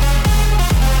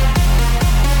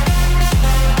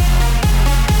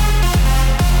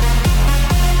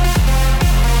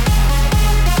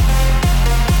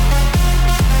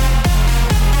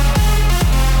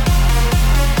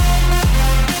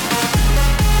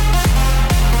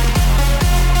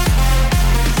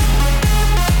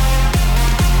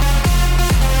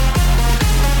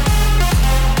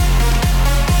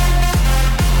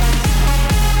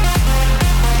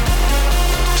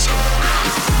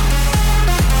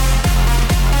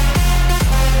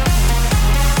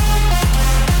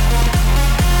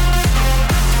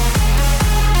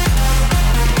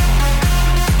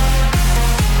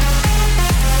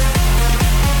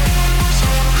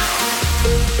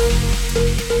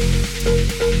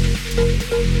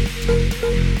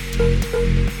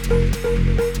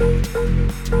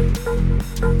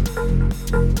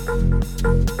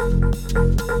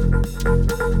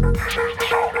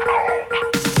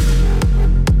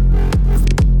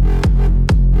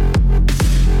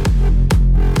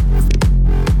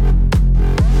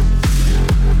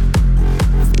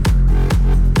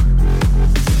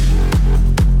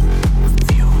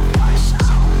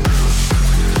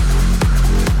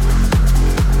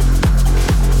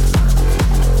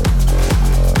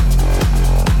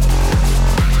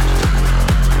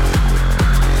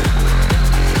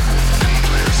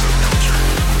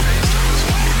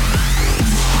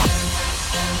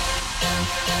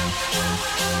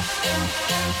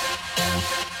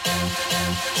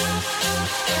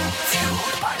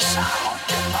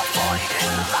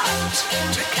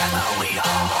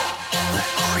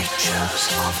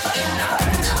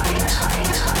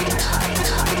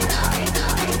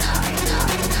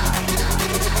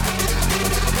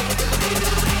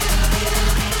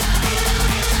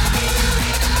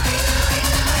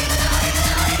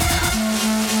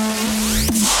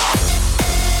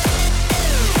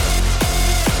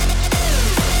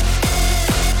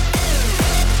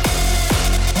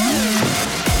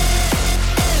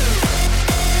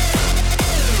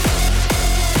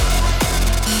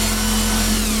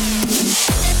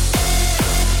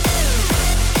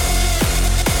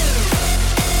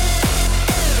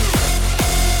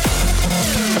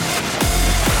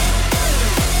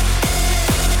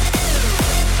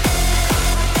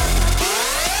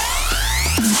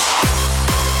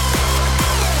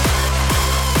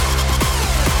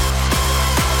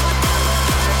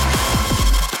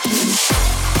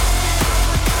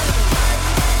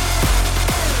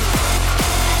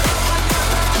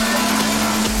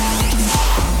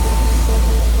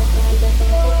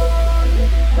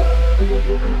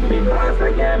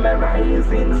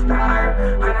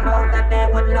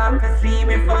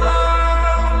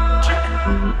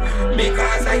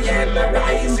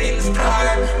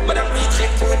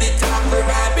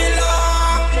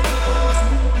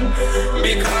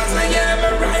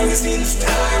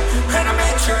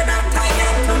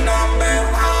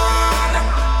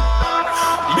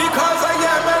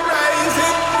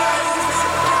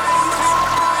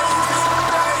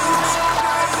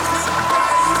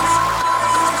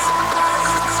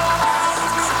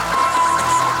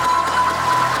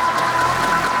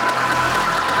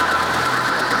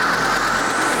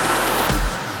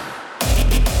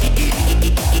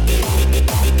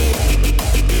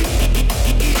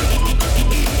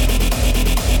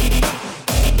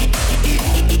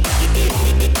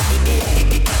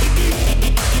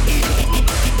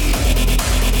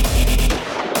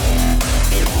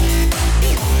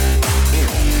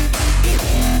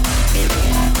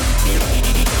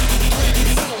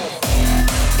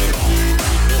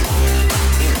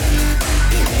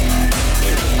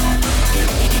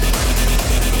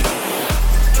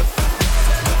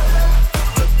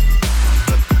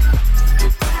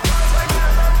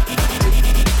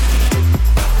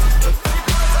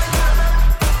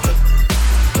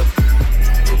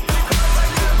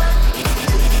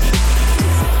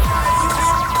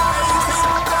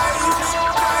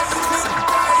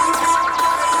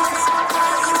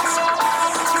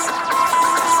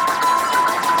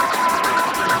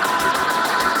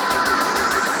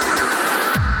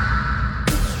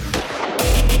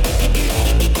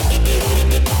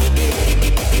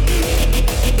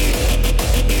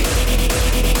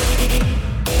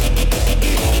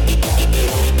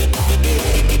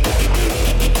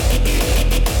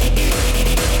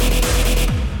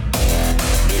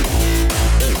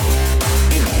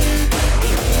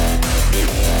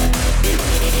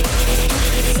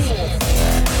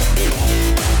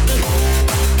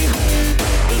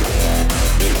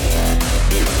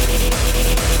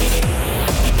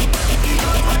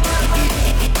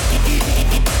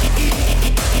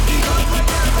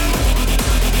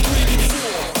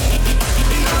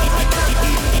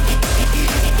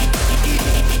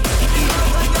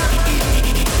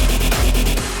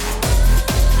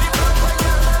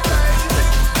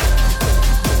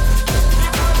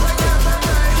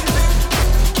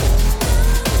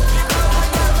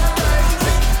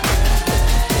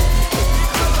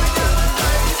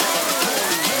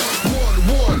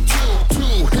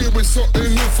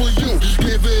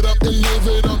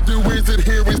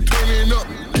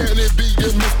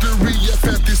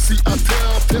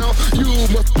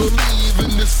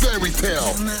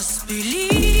 must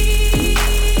believe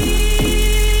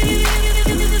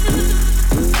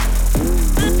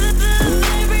the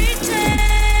fairy tale.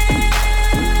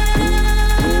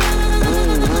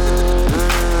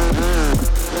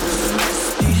 Must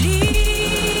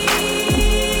believe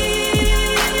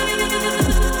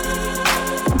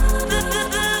the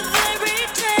fairy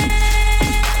tale.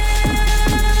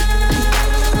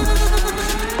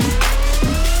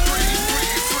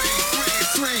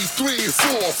 3,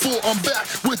 4, I'm back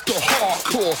with the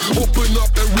hardcore. Open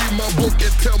up and read my book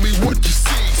and tell me what you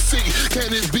see.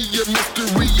 Can it be a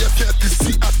mystery? If you have to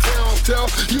see, I tell.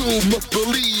 You must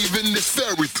believe in this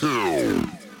fairy tale.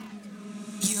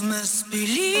 You must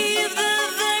believe the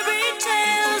fairy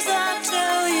tales that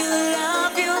tell you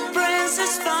love your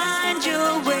princess, find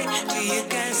your way to your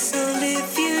castle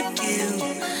if you do.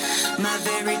 My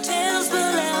fairy tales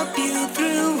will help you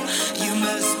through. You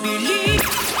must believe.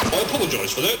 I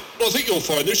apologise for that. I think you'll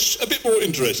find this a bit more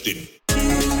interesting.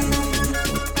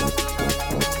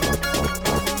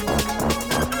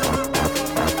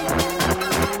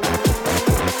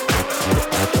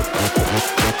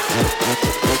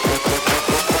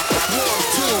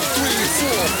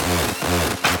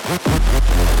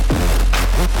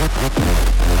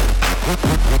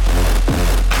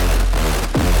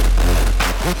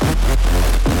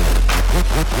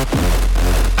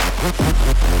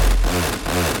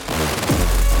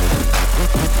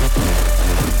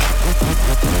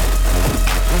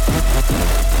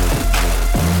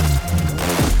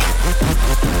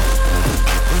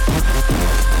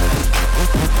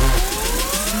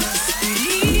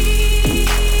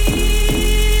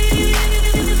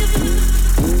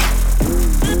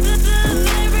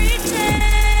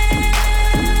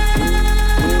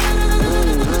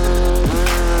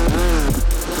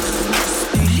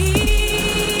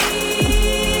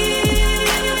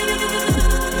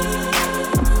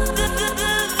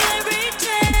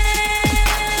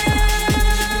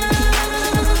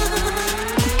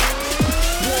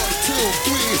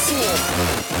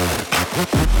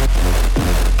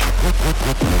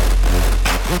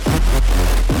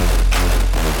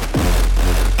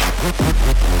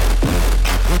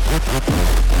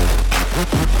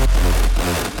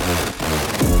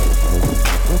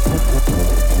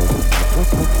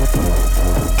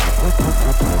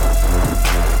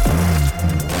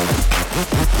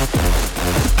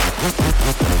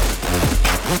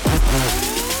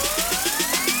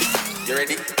 You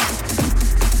ready?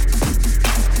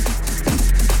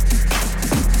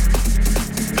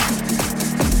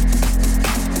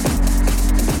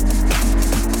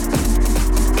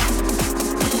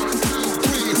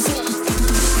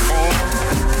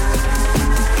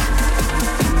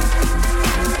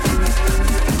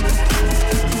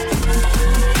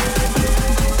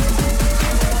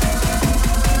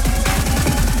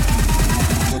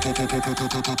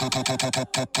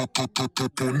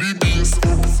 Turn the bass up,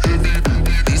 heavy.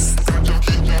 This ganja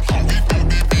kick ya, how we do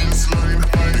the bassline. I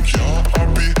can't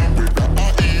happy whether I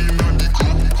in the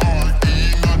club or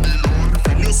in the lawn.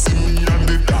 When you see me on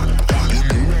the dot, you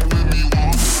know where me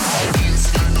want. I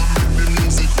bassline and make the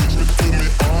music reach to me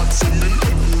heart. So me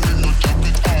love when you drop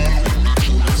it all when the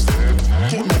tune is dead.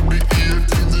 Turn up the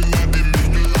 18s in the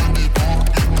middle of the park.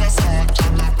 Make a start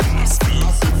and a pass. Feel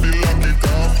as if you lock it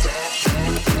off.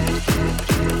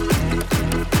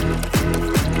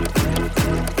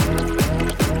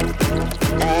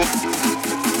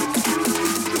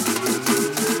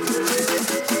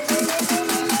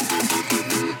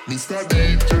 Mr.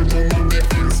 DJ, come on the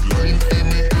bassline for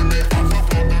me. Have a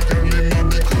pop a girl in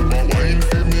the club a wine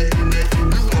for me.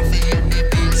 You have to hit the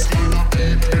bassline a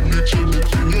beat with the chili.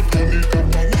 You turn it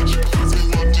up a notch 'cause we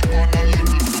want it on a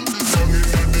level. The song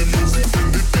in the music and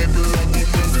the people are the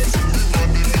music. So we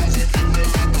want the music in the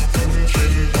like a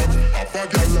function. Have a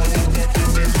girl a walk up to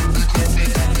them in the club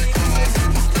in the car.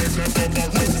 Take that up a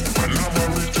road and have a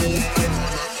ritual.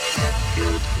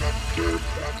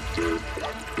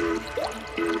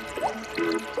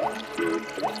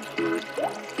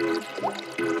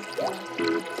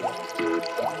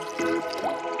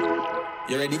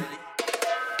 You ready?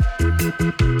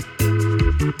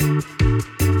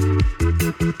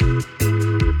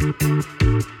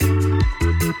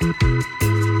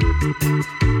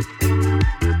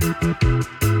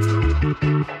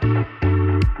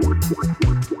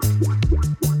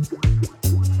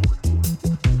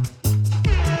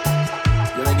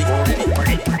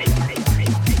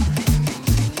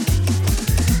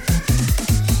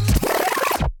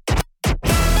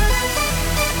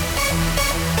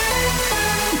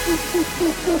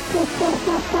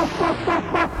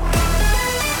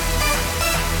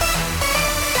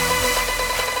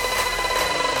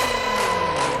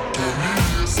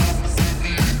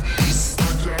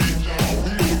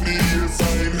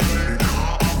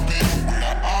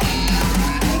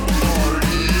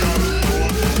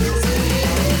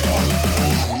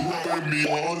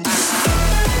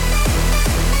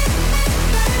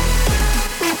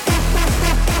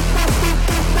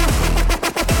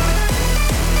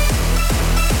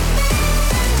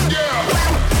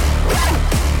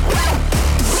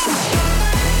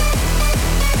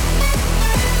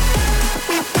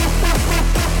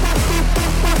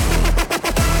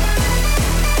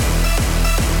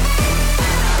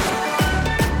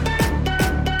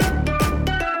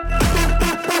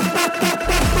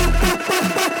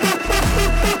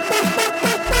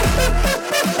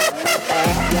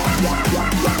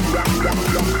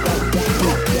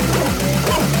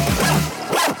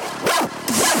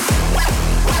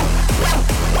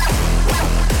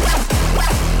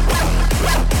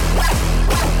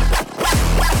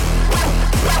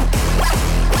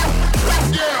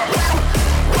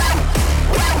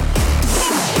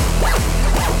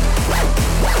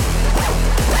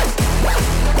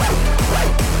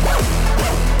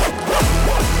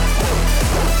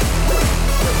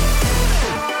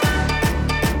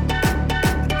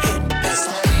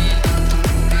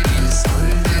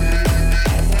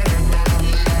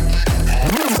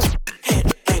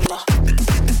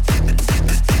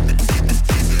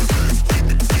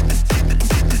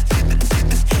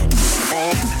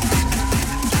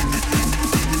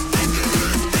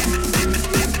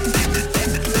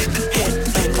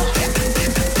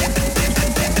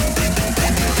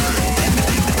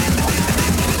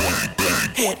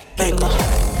 Hit banger.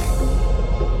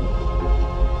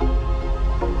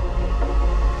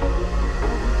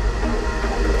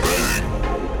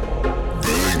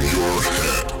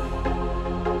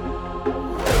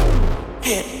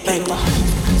 Hit banger.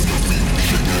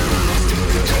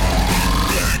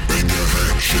 Bang your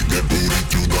head, shake that booty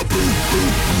to the boom,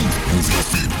 boom, boom. Move your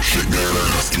feet, shake that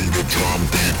ass to the drum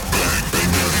beat.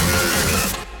 Bang your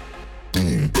head,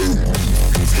 boom, boom.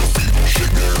 Move your feet,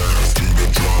 shake that ass to the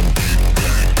drum beat.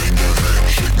 Bang your head,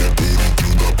 shake that booty to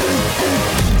the boom, boom,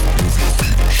 boom. Move your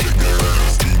feet, shake that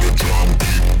ass to the drum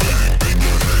beat. Bang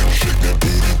your head, shake that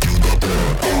booty to the boom,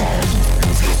 boom.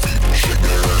 Move your feet, shake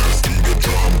that ass to the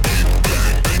drum beat.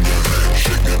 Bang your head,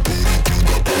 shake that booty to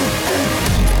the boom, boom.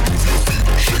 Move your feet,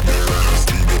 shake that ass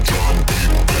to the drum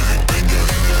beat. Bang your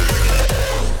head,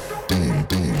 boom,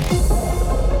 boom.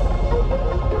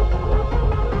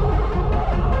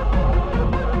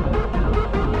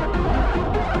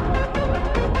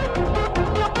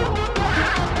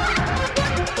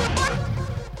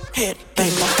 Hit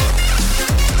banger.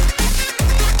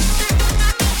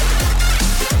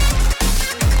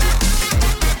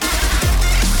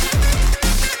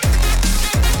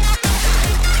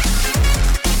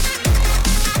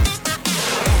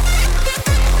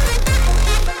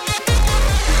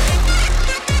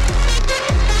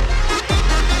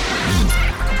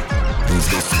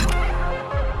 Move your feet.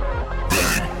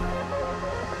 Bang.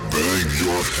 Bang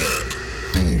your head.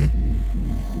 Boom.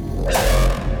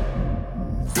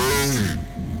 Boom.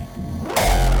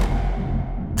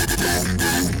 Boom,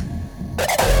 boom.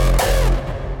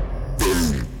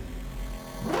 Boom.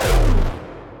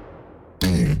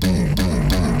 Boom, boom, boom,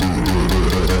 boom, boom.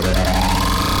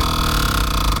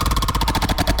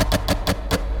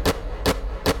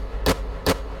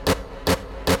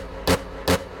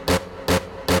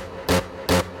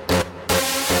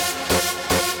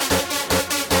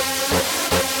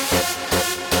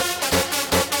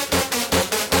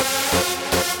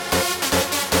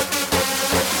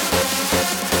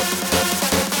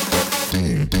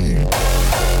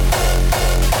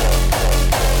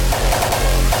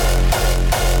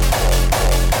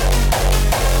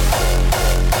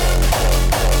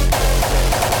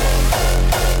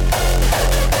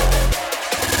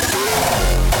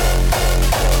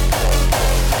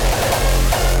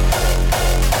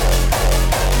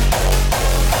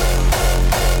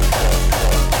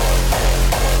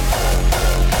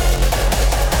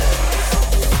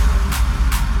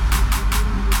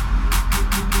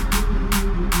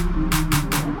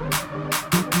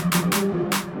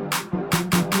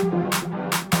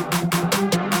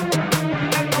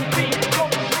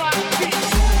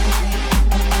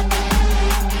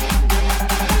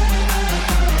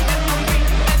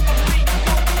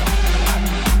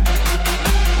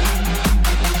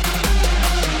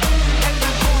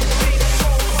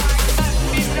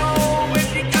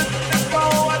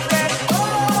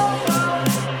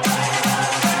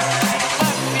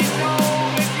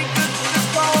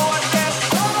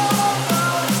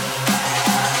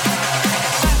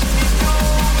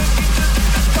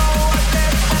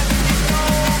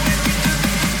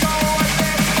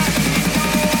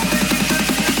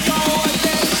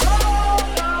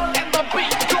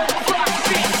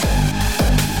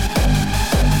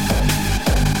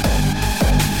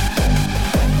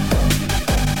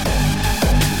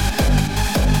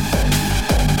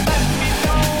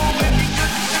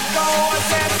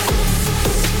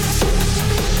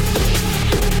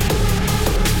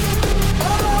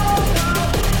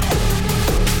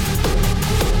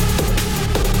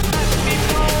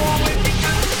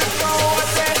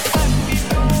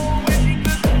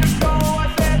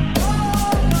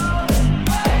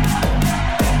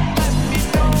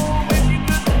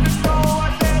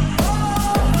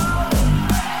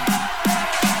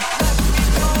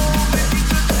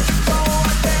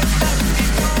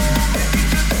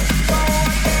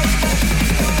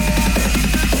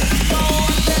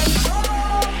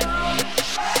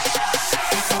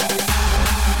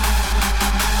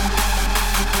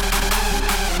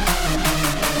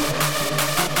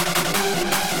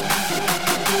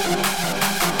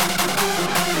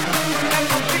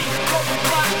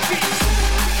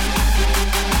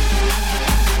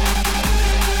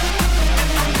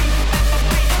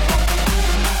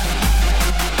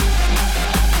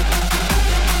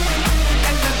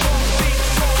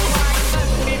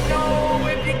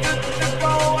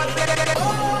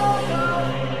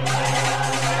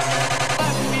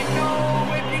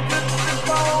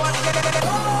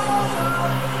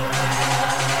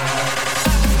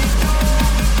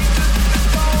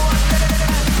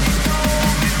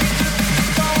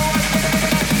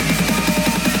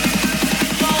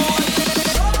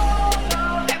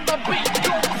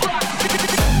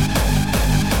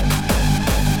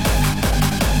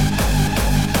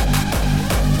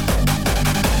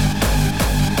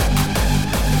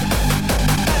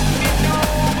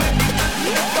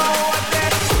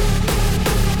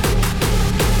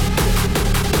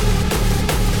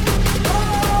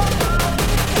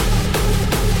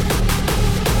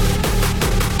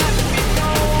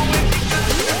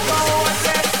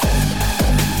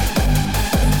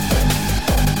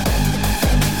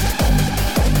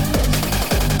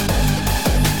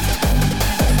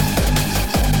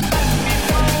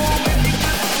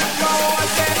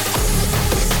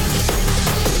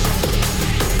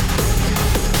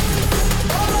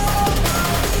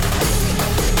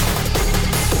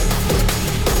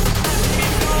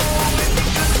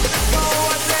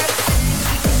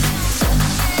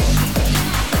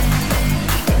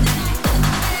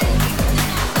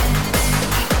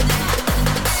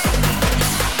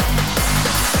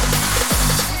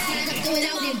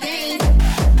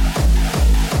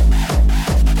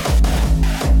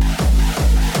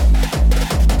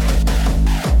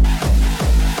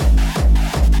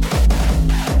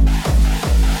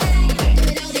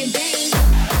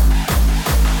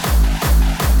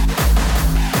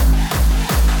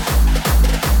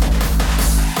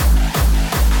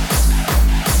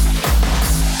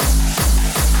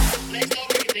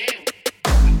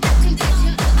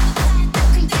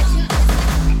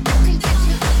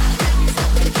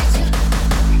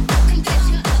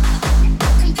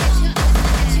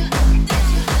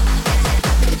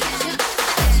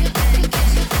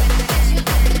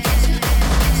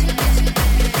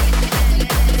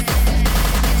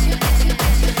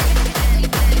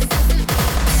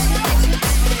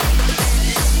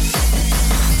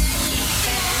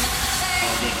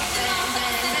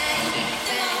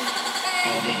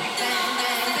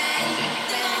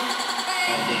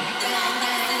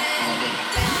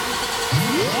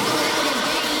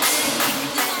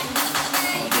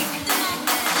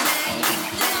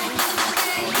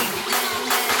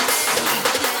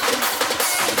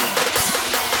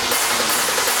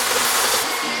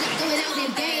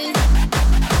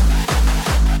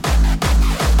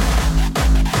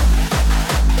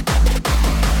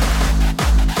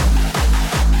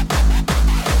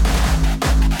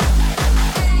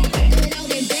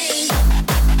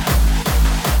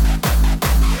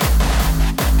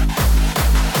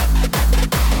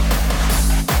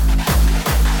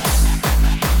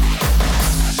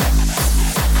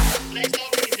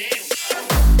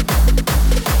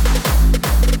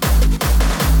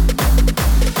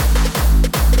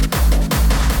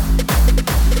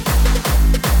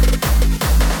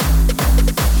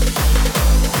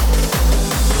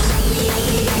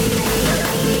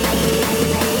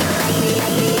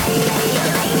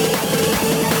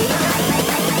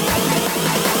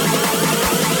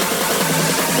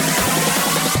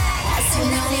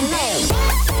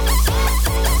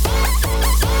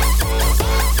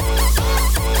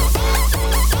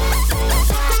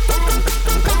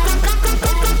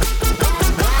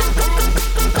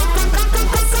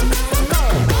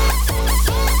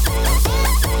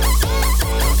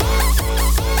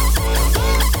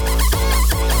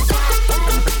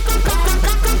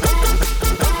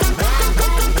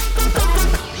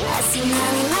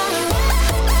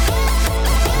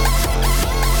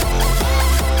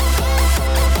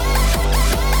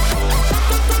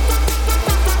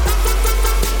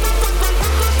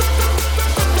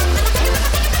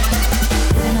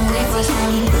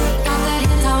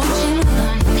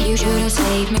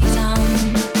 save me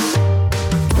some.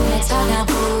 Let's talk now,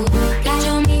 boo. Got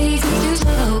your meat easy too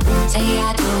slow. Say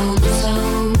I told you so.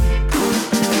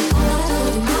 I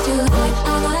told you not to lie.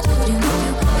 I told you not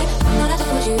to cry. I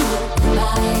told you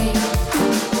goodbye.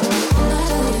 I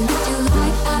told you not to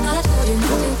lie. I told you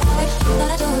not to cry.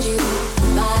 I told you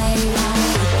goodbye.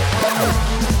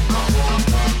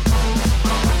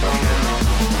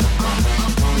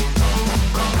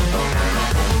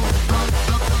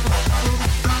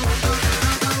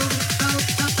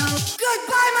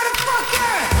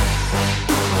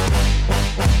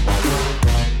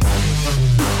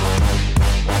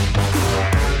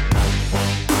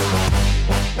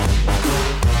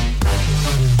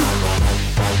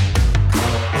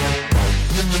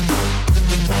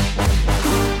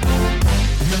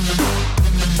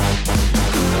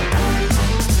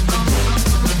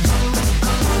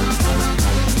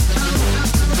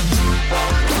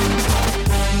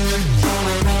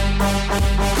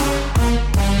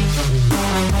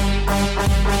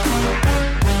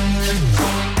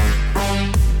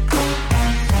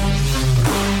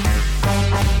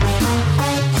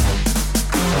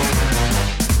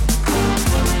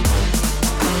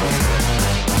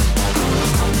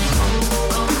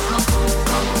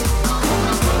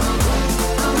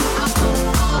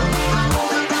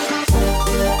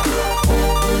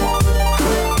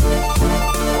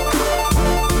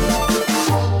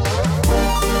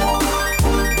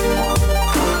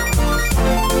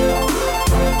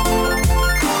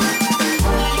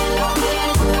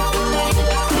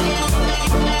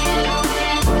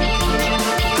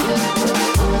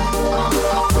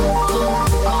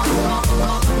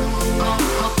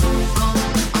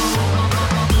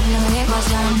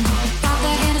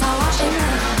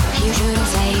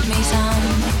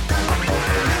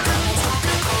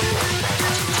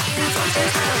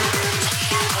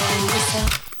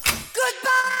 So